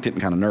 spark. And I'm getting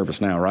kind of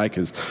nervous now, right?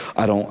 Because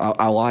I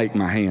like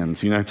my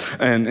hands,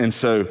 And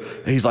so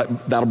he's like,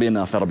 that'll be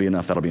enough, that'll be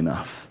enough, that'll be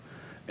enough.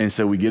 And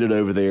so we get it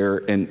over there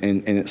and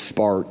it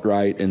sparked,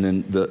 right? And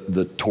then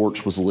the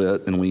torch was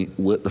lit and we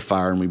lit the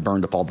fire and we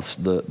burned up all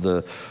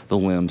the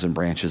limbs and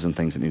branches and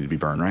things that needed to be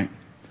burned, right?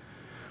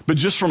 But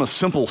just from a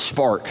simple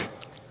spark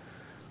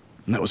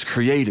that was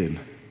created,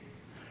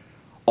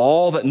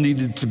 all that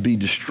needed to be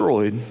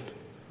destroyed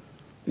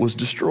was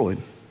destroyed.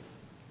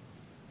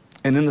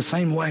 And in the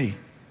same way,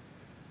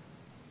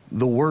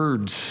 the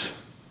words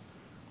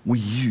we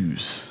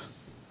use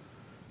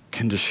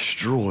can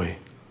destroy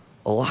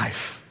a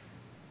life,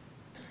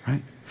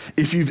 right?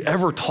 If you've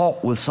ever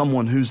talked with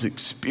someone who's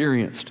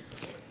experienced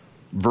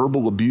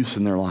verbal abuse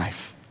in their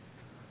life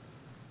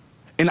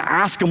and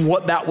ask them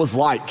what that was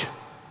like,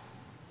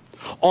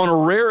 on a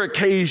rare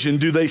occasion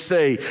do they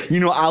say,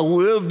 I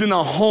lived in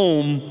a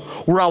home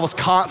where I was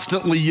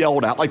constantly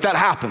yelled at. Like, that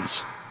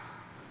happens.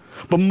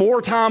 But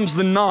more times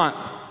than not,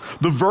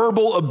 the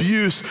verbal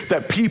abuse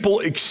that people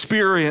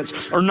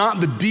experience are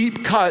not the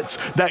deep cuts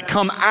that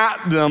come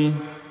at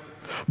them,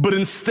 but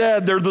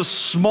instead they're the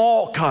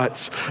small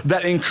cuts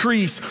that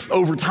increase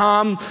over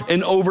time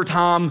and over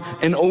time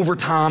and over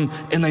time,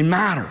 and they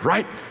matter,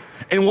 right?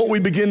 And what we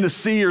begin to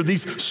see are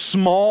these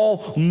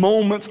small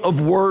moments of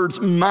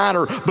words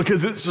matter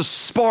because it's a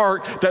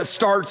spark that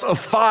starts a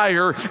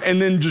fire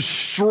and then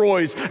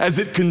destroys as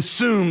it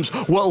consumes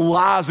what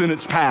lies in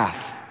its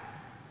path.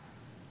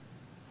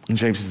 And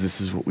James says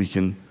this is what we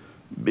can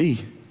be.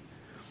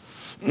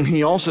 And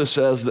he also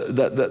says that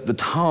the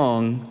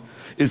tongue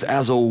is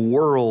as a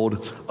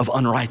world of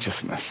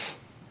unrighteousness.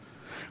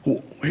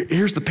 Well,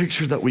 here's the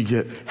picture that we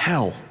get.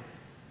 Hell.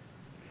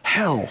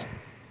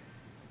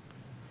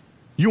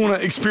 You want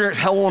to experience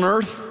hell on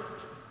earth?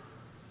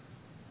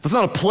 That's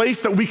not a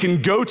place that we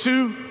can go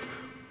to,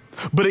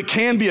 but it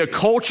can be a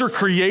culture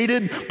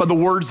created by the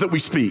words that we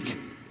speak.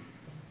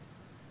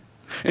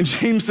 And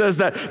James says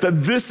that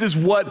this is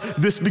what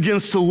this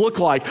begins to look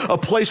like, a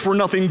place where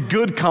nothing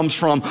good comes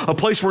from, a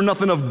place where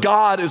nothing of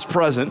God is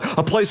present,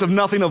 a place of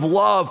nothing of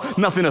love,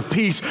 nothing of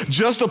peace,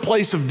 just a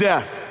place of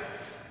death.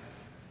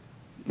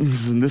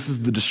 And this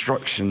is the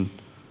destruction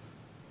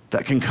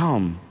that can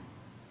come,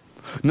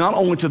 not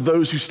only to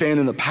those who stand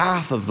in the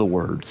path of the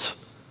words,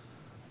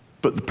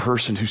 but the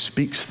person who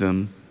speaks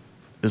them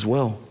as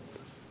well.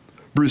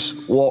 Bruce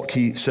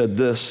Waltke said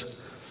this: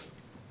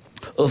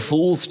 a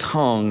fool's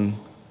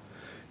tongue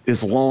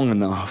is long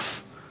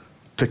enough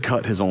to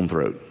cut his own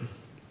throat.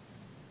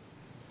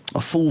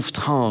 A fool's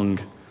tongue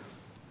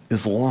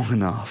is long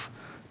enough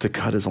to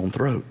cut his own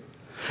throat.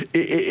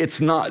 It's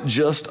not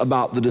just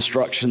about the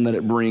destruction that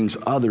it brings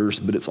others,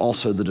 but it's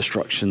also the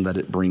destruction that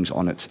it brings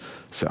on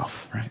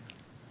itself, right?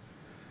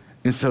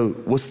 And so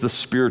what's the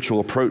spiritual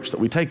approach that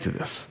we take to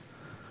this?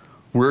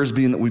 Whereas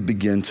being that we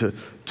begin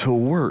to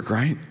work,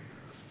 right?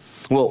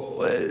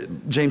 Well,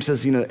 James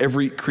says,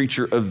 every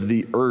creature of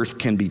the earth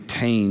can be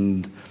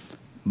tamed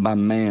by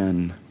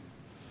man,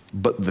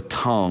 but the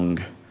tongue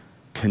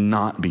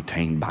cannot be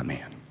tamed by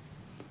man.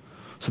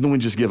 So then we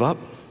just give up.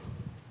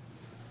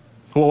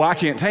 Well, I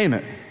can't tame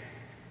it.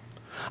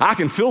 I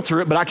can filter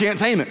it, but I can't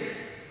tame it.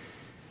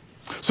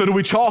 So do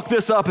we chalk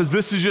this up as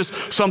this is just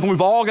something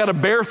we've all got to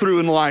bear through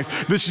in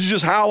life? This is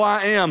just how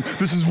I am.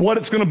 This is what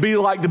it's going to be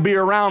like to be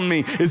around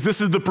me. This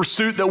is the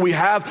pursuit that we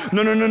have?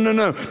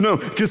 No.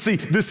 Because see,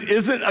 this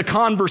isn't a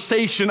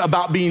conversation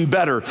about being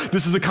better.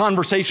 This is a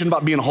conversation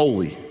about being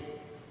holy,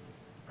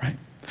 right?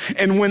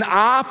 And when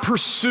I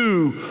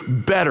pursue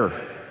better,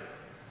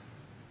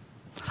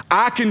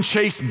 I can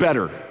chase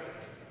better.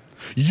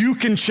 You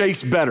can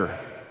chase better.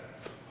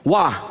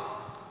 Why?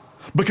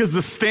 Because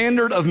the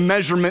standard of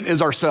measurement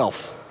is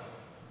ourself.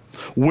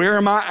 Where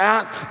am I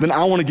at? Then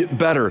I want to get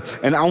better,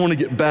 and I want to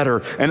get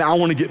better, and I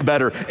want to get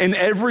better. And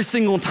every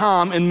single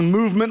time in the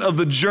movement of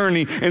the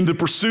journey, in the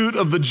pursuit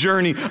of the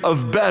journey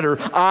of better,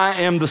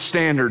 I am the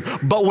standard.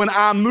 But when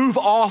I move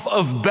off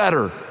of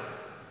better,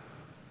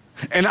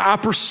 and I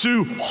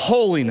pursue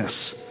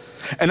holiness,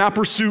 and I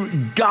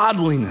pursue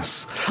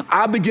godliness,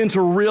 I begin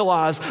to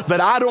realize that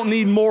I don't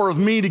need more of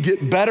me to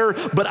get better,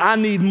 but I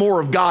need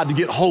more of God to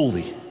get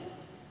holy.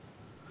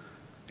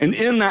 And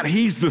in that,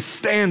 he's the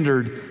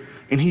standard,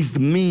 and he's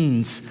the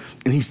means,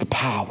 and he's the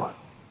power.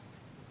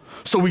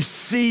 So we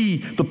see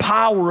the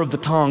power of the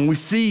tongue. We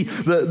see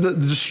the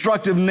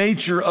destructive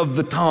nature of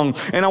the tongue.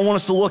 And I want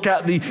us to look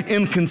at the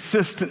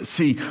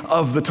inconsistency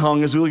of the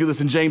tongue as we look at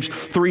this in James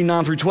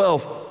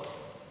 3:9-12.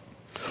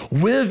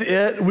 With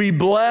it we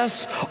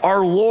bless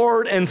our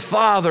Lord and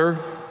Father,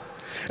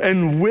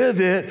 and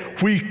with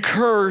it we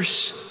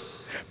curse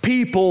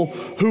people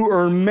who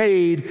are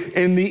made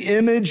in the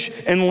image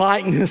and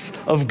likeness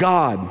of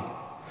God.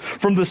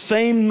 From the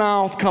same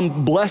mouth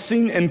come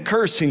blessing and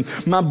cursing.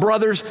 My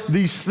brothers,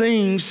 these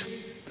things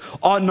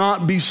ought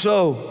not be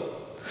so.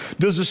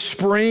 Does a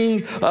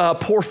spring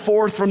pour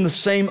forth from the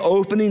same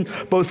opening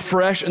both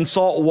fresh and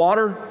salt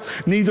water?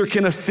 Neither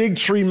can a fig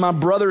tree, my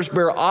brothers,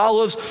 bear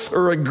olives,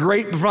 or a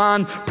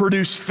grapevine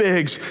produce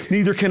figs.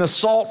 Neither can a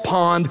salt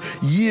pond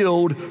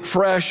yield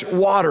fresh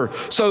water.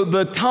 So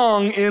the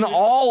tongue in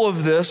all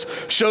of this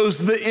shows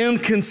the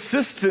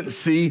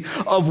inconsistency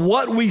of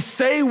what we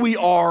say we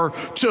are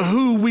to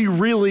who we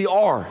really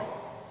are.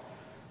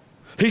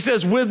 He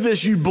says, with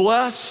this you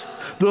bless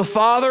the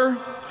Father,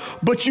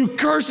 but you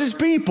curse his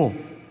people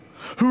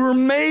who are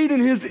made in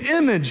his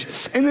image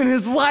and in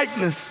his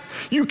likeness.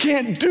 You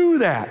can't do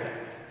that.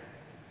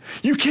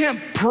 You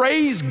can't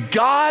praise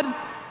God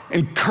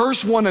and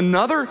curse one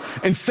another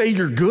and say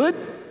you're good.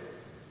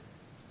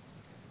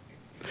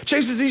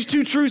 James says these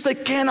two truths, they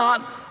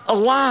cannot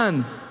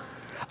align.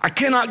 I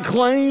cannot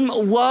claim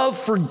love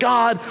for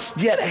God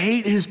yet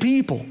hate his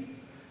people.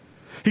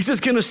 He says,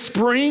 can a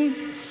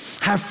spring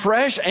have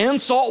fresh and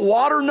salt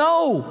water?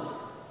 No.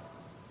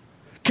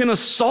 Can a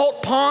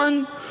salt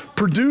pond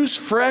produce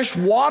fresh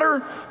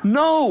water?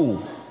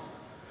 No.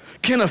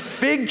 Can a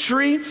fig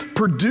tree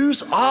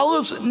produce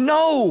olives?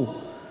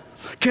 No.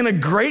 Can a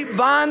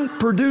grapevine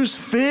produce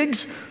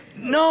figs?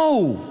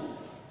 No.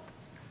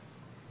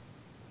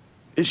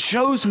 It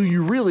shows who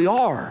you really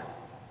are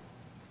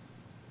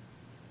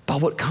by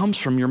what comes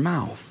from your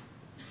mouth.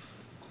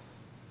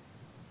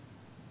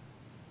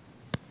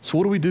 So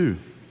what do we do?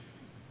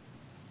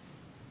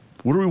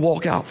 What do we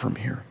walk out from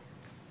here?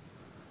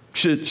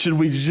 Should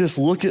we just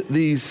look at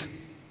these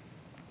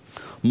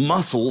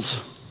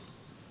muscles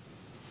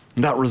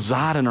that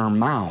reside in our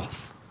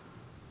mouth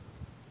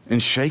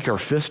and shake our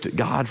fist at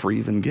God for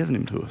even giving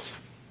him to us?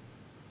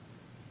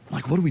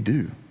 Like, what do we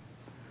do?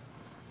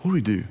 What do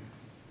we do?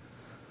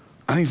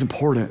 I think it's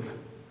important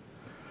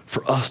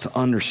for us to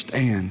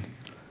understand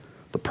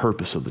the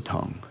purpose of the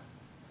tongue.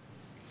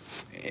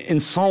 In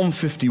Psalm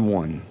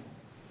 51,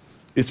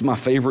 it's my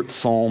favorite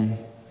psalm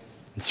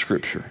in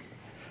Scripture.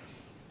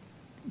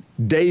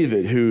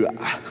 David, who,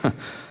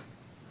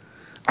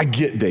 I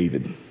get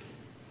David,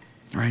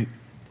 right?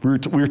 We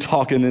were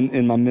talking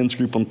in my men's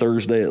group on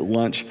Thursday at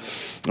lunch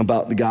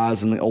about the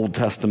guys in the Old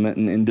Testament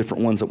and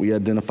different ones that we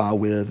identify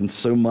with, and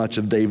so much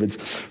of David's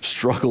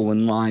struggle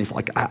in life.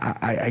 Like,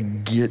 I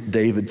get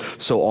David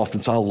so often,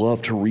 so I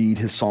love to read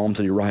his psalms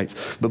that he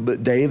writes.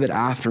 But David,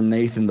 after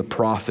Nathan the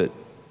prophet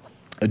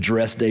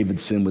addressed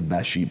David's sin with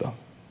Bathsheba,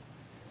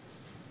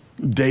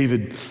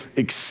 David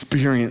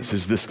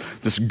experiences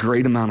this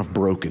great amount of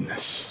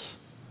brokenness.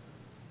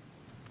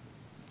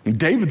 And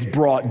David's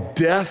brought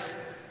death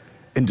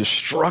and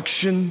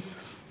destruction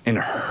and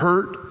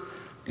hurt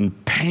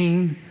and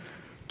pain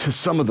to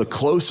some of the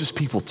closest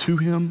people to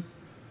him,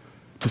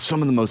 to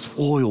some of the most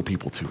loyal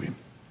people to him.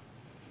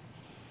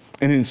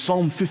 And in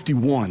Psalm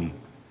 51,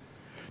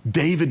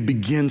 David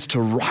begins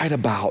to write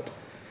about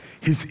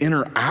his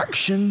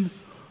interaction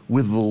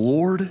with the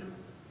Lord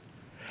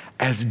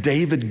as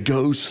David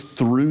goes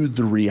through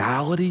the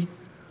reality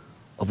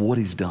of what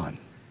he's done.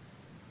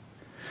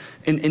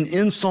 And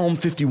in Psalm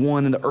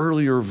 51, in the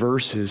earlier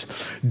verses,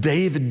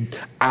 David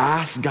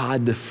asked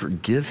God to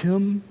forgive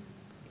him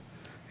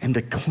and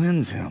to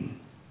cleanse him.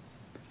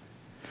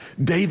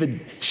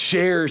 David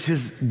shares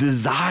his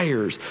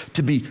desires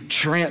to be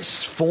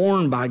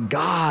transformed by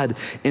God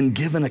and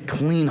given a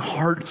clean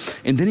heart.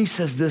 And then he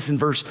says this in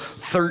verse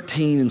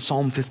 13 in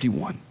Psalm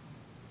 51.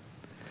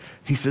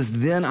 He says,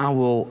 "Then I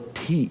will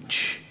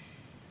teach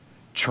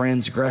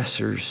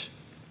transgressors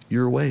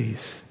your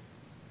ways,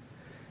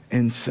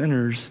 and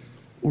sinners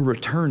will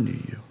return to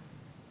you.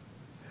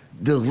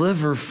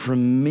 Deliver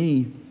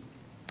me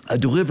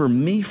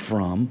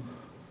from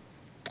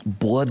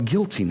blood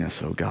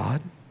guiltiness, O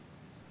God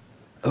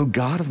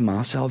of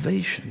my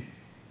salvation.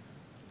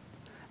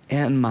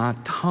 And my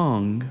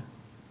tongue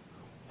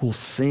will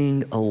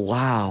sing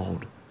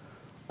aloud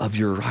of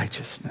your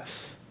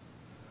righteousness.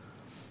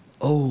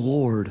 O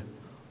Lord,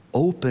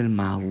 open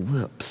my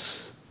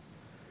lips,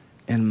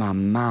 and my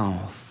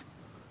mouth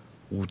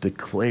will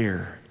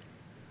declare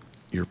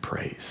your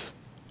praise."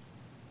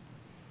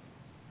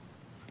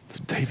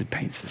 So David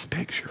paints this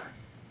picture.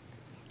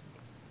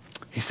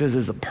 He says,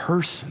 as a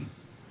person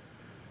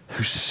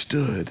who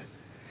stood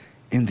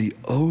in the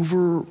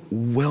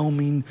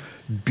overwhelming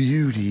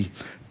beauty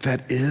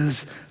that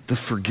is the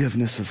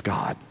forgiveness of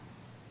God,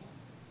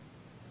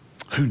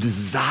 who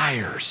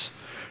desires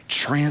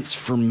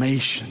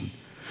transformation,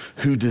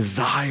 who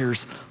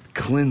desires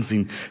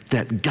cleansing,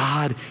 that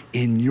God,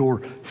 in your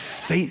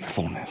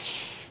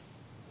faithfulness,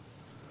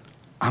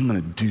 I'm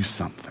gonna do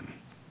something.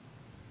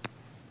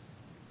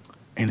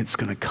 And it's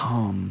gonna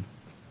come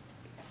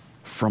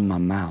from my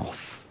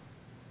mouth.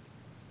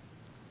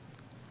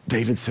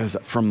 David says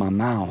that from my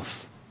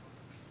mouth,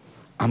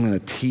 I'm gonna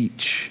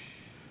teach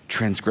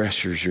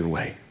transgressors your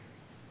way.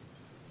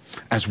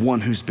 As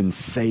one who's been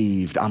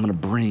saved, I'm gonna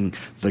bring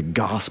the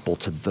gospel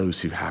to those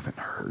who haven't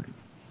heard.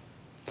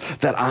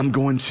 That I'm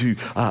going to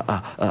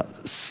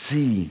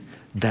see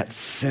that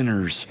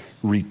sinners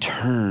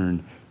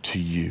return to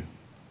you.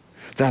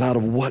 That out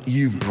of what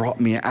you've brought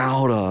me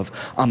out of,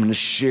 I'm going to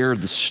share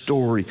the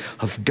story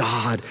of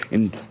God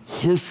and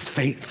his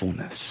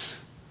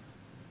faithfulness,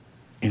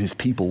 and his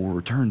people will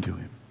return to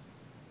him.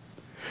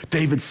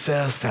 David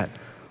says that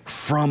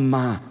from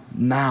my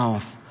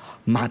mouth,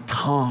 my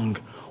tongue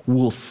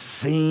will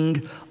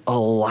sing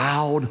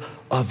aloud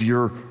of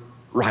your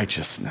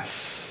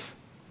righteousness.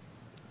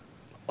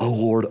 O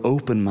Lord,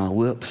 open my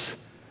lips,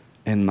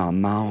 and my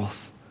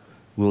mouth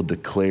will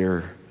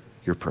declare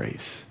your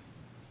praise.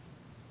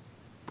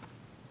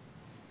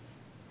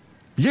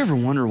 You ever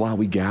wonder why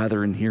we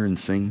gather in here and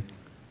sing?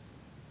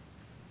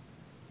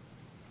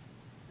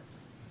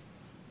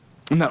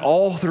 And that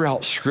all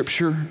throughout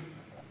Scripture,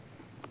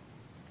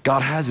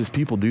 God has his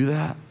people do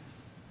that?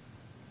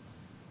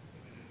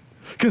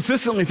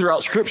 Consistently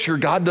throughout Scripture,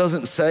 God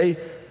doesn't say,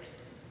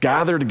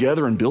 gather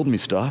together and build me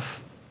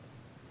stuff.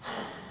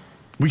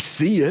 We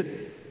see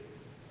it,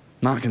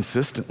 not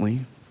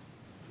consistently.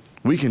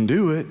 We can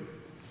do it,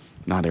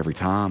 not every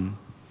time.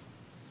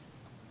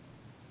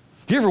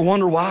 Do you ever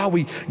wonder why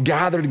we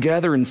gather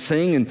together and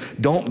sing and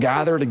don't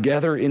gather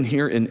together in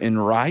here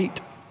and write?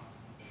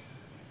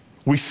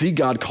 We see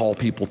God call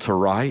people to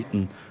write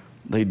and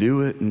they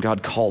do it, and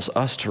God calls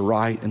us to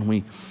write and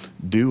we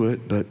do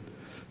it, but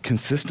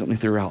consistently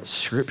throughout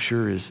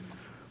Scripture is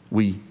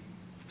we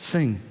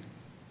sing.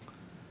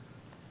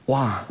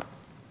 Why?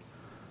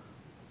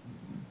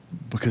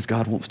 Because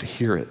God wants to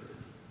hear it.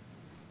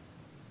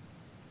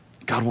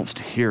 God wants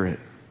to hear it.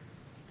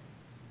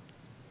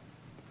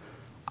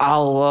 I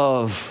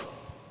love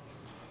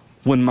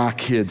when my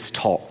kids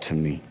talk to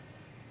me.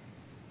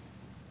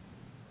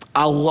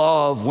 I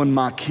love when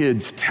my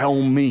kids tell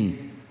me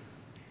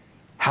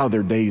how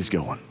their day's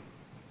going,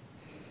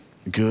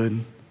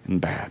 good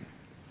and bad.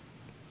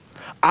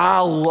 I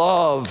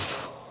love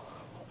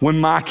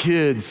when my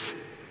kids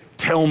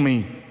tell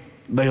me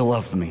they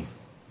love me.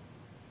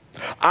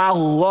 I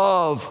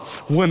love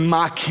when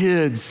my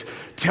kids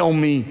tell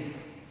me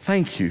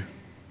thank you.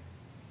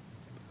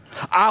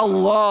 I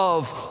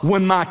love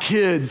when my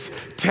kids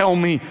tell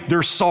me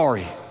they're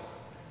sorry.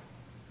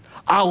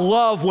 I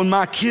love when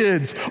my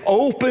kids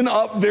open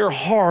up their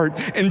heart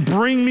and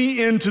bring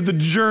me into the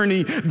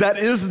journey that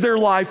is their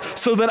life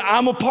so that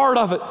I'm a part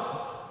of it.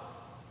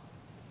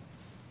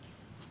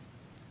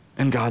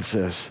 And God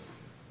says,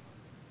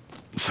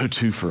 so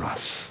too for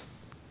us.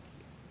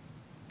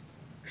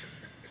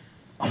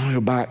 I want to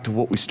go back to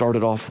what we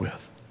started off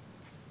with.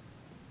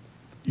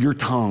 Your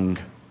tongue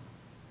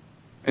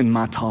and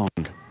my tongue,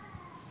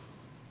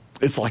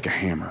 it's like a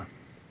hammer.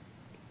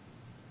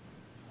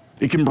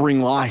 It can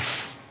bring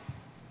life.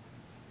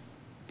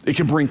 It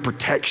can bring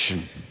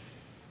protection.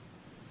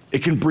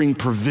 It can bring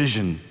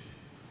provision.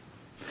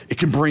 It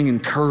can bring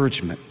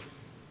encouragement.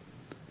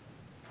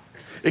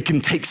 It can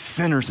take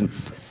sinners and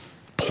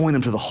point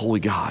them to the holy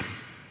God.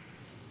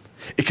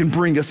 It can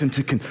bring us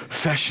into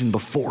confession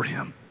before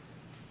Him.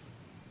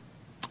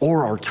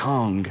 Or our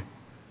tongue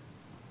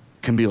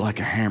can be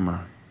like a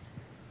hammer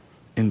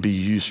and be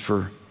used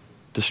for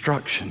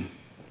destruction,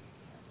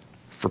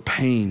 for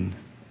pain,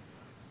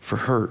 for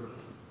hurt.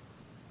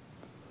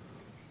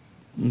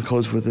 And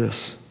close with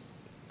this.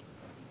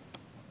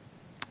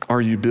 Are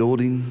you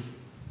building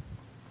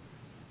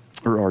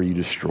or are you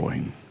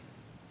destroying?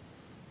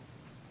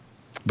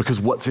 Because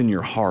what's in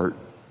your heart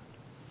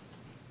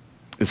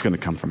is going to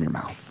come from your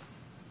mouth.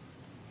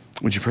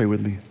 Would you pray with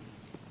me?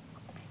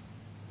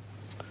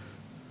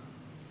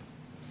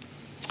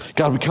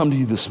 God, we come to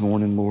you this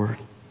morning, Lord,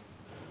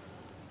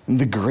 in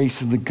the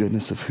grace and the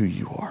goodness of who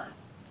you are.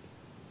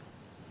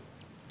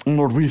 And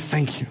Lord, we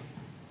thank you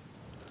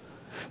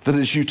that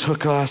as you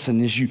took us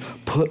and as you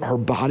put our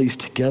bodies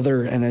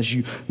together and as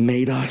you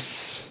made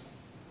us,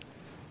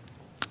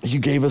 you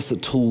gave us a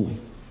tool.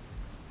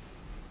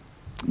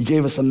 You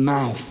gave us a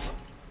mouth.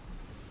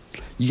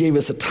 You gave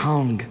us a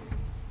tongue,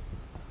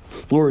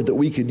 Lord, that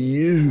we could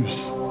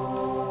use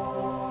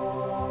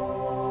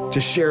to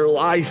share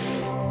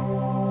life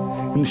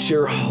and to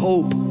share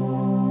hope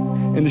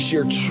and to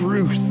share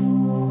truth,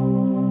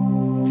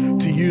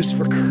 to use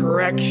for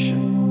correction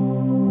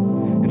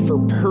and for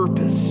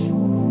purpose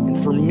and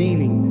for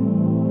meaning,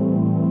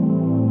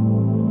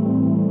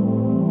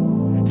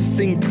 to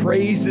sing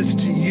praises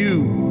to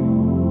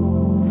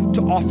you,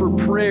 to offer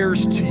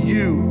prayers to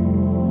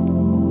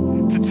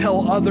you, to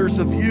tell others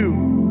of you.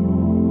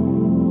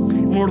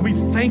 Lord, we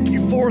thank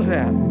you for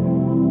that.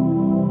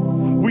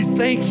 We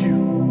thank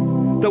you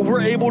that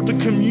we're able to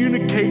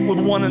communicate with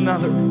one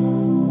another.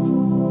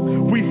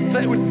 We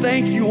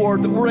thank you,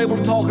 Lord, that we're able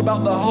to talk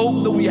about the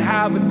hope that we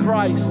have in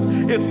Christ.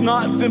 It's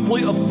not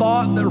simply a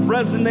thought that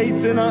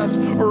resonates in us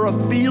or a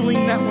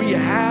feeling that we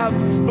have,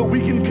 but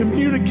we can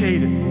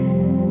communicate it.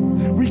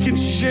 We can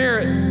share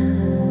it.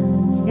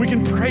 We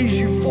can praise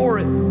you for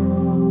it.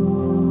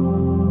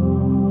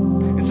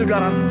 And so,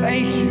 God, I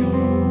thank you.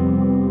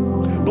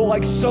 But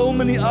like so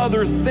many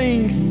other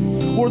things,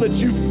 Lord, that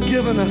you've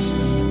given us,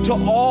 to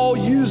all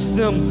use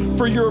them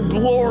for your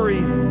glory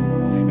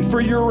and for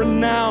your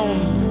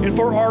renown and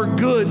for our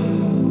good.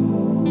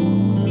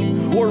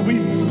 Lord,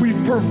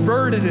 we've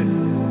perverted it.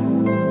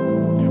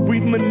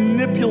 We've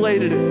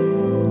manipulated it.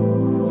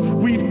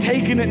 We've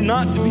taken it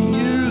not to be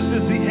used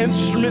as the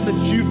instrument that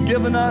you've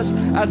given us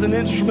as an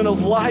instrument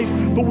of life,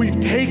 but we've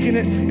taken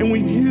it and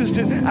we've used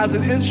it as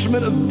an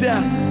instrument of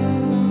death.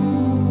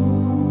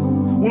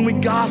 When we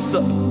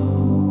gossip,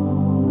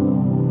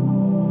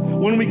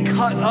 when we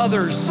cut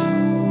others,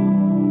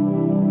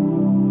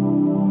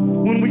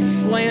 when we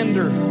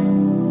slander,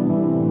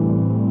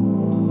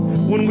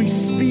 when we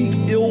speak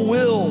ill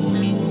will,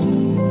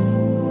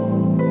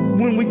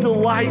 when we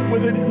delight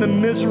with it in the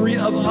misery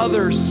of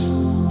others,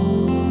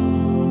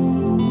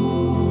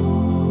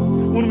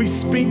 when we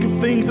speak of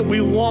things that we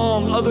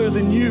long other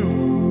than you,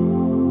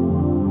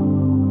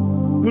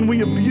 when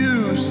we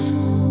abuse,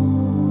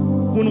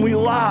 when we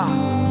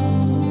lie.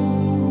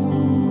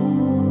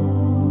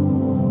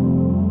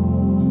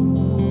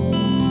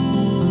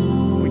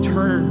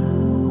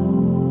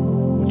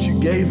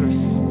 Gave us,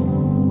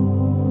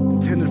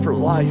 intended for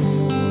life,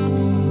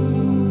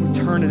 we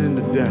turn it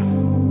into death.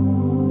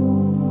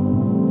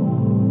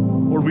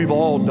 Lord, we've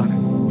all done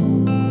it.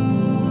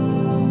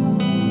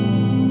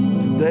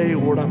 Today,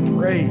 Lord, I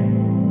pray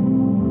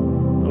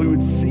that we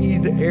would see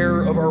the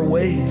error of our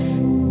ways.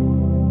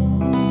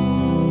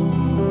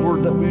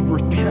 Lord, that we'd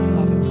repent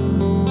of it.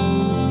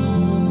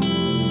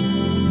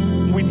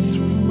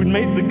 We'd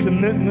make the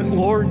commitment,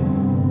 Lord,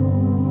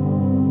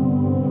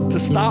 to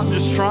stop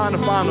just trying to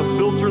find a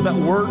filter that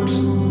works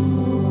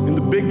in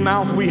the big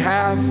mouth we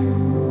have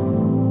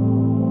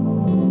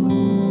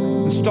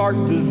and start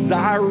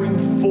desiring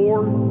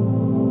for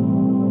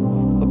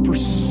a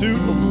pursuit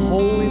of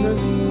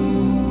holiness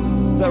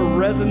that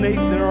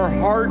resonates in our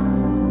heart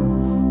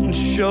and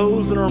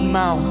shows in our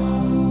mouth.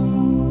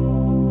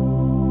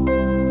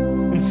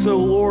 And so,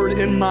 Lord,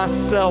 in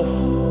myself,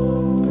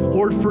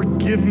 Lord,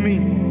 forgive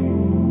me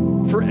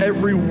for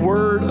every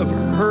word of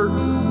hurt,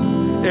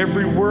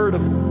 every word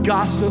of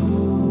gossip,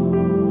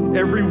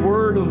 every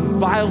word of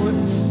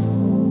violence,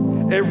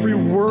 every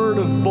word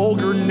of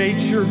vulgar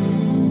nature,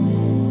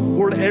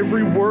 Lord,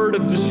 every word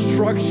of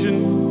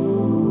destruction,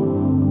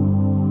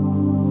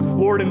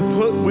 Lord, and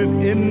put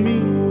within me,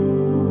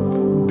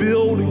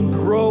 build and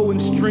grow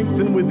and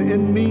strengthen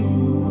within me,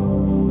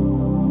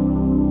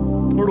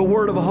 Lord, a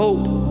word of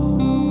hope,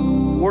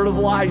 word of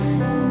life,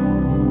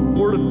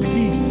 word of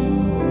peace,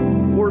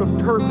 word of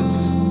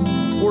purpose,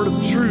 word of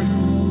truth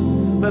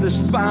that is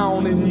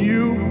found in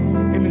you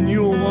and in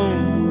you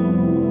alone.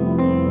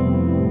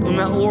 And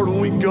that, Lord, when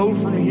we go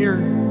from here,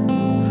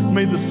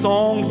 may the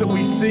songs that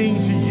we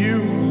sing to you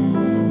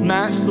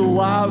match the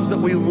lives that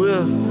we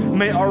live.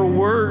 May our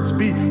words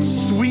be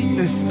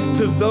sweetness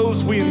to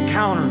those we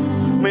encounter.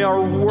 May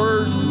our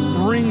words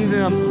bring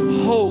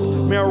them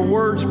hope. May our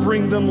words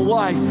bring them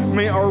life.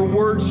 May our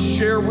words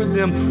share with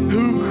them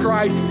who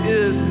Christ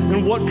is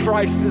and what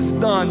Christ has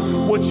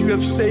done, what you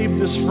have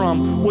saved us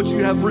from, what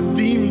you have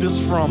redeemed us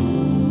from.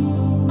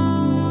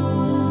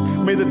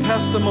 May the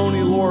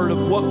testimony, Lord,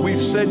 of what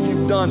we've said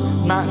you've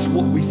done match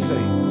what we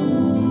say.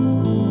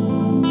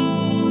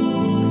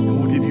 And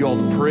we'll give you all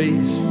the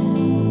praise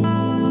and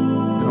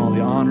all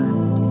the honor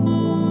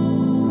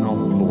and all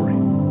the glory.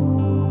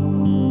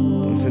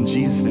 And it's in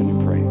Jesus' name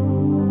we pray.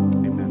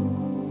 Amen.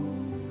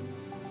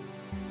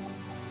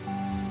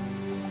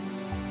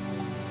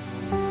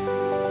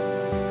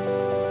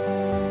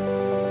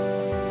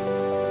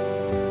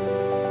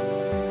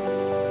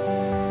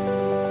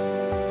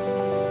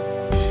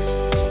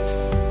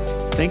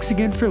 Thanks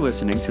again for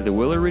listening to the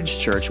Willow Ridge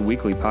Church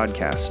Weekly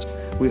Podcast.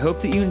 We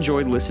hope that you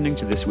enjoyed listening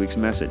to this week's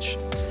message.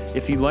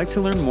 If you'd like to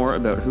learn more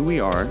about who we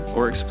are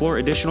or explore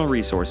additional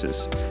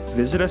resources,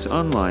 visit us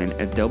online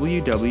at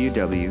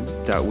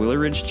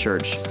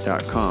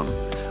www.willowridgechurch.com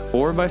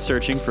or by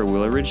searching for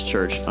Willow Ridge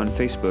Church on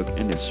Facebook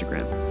and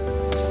Instagram.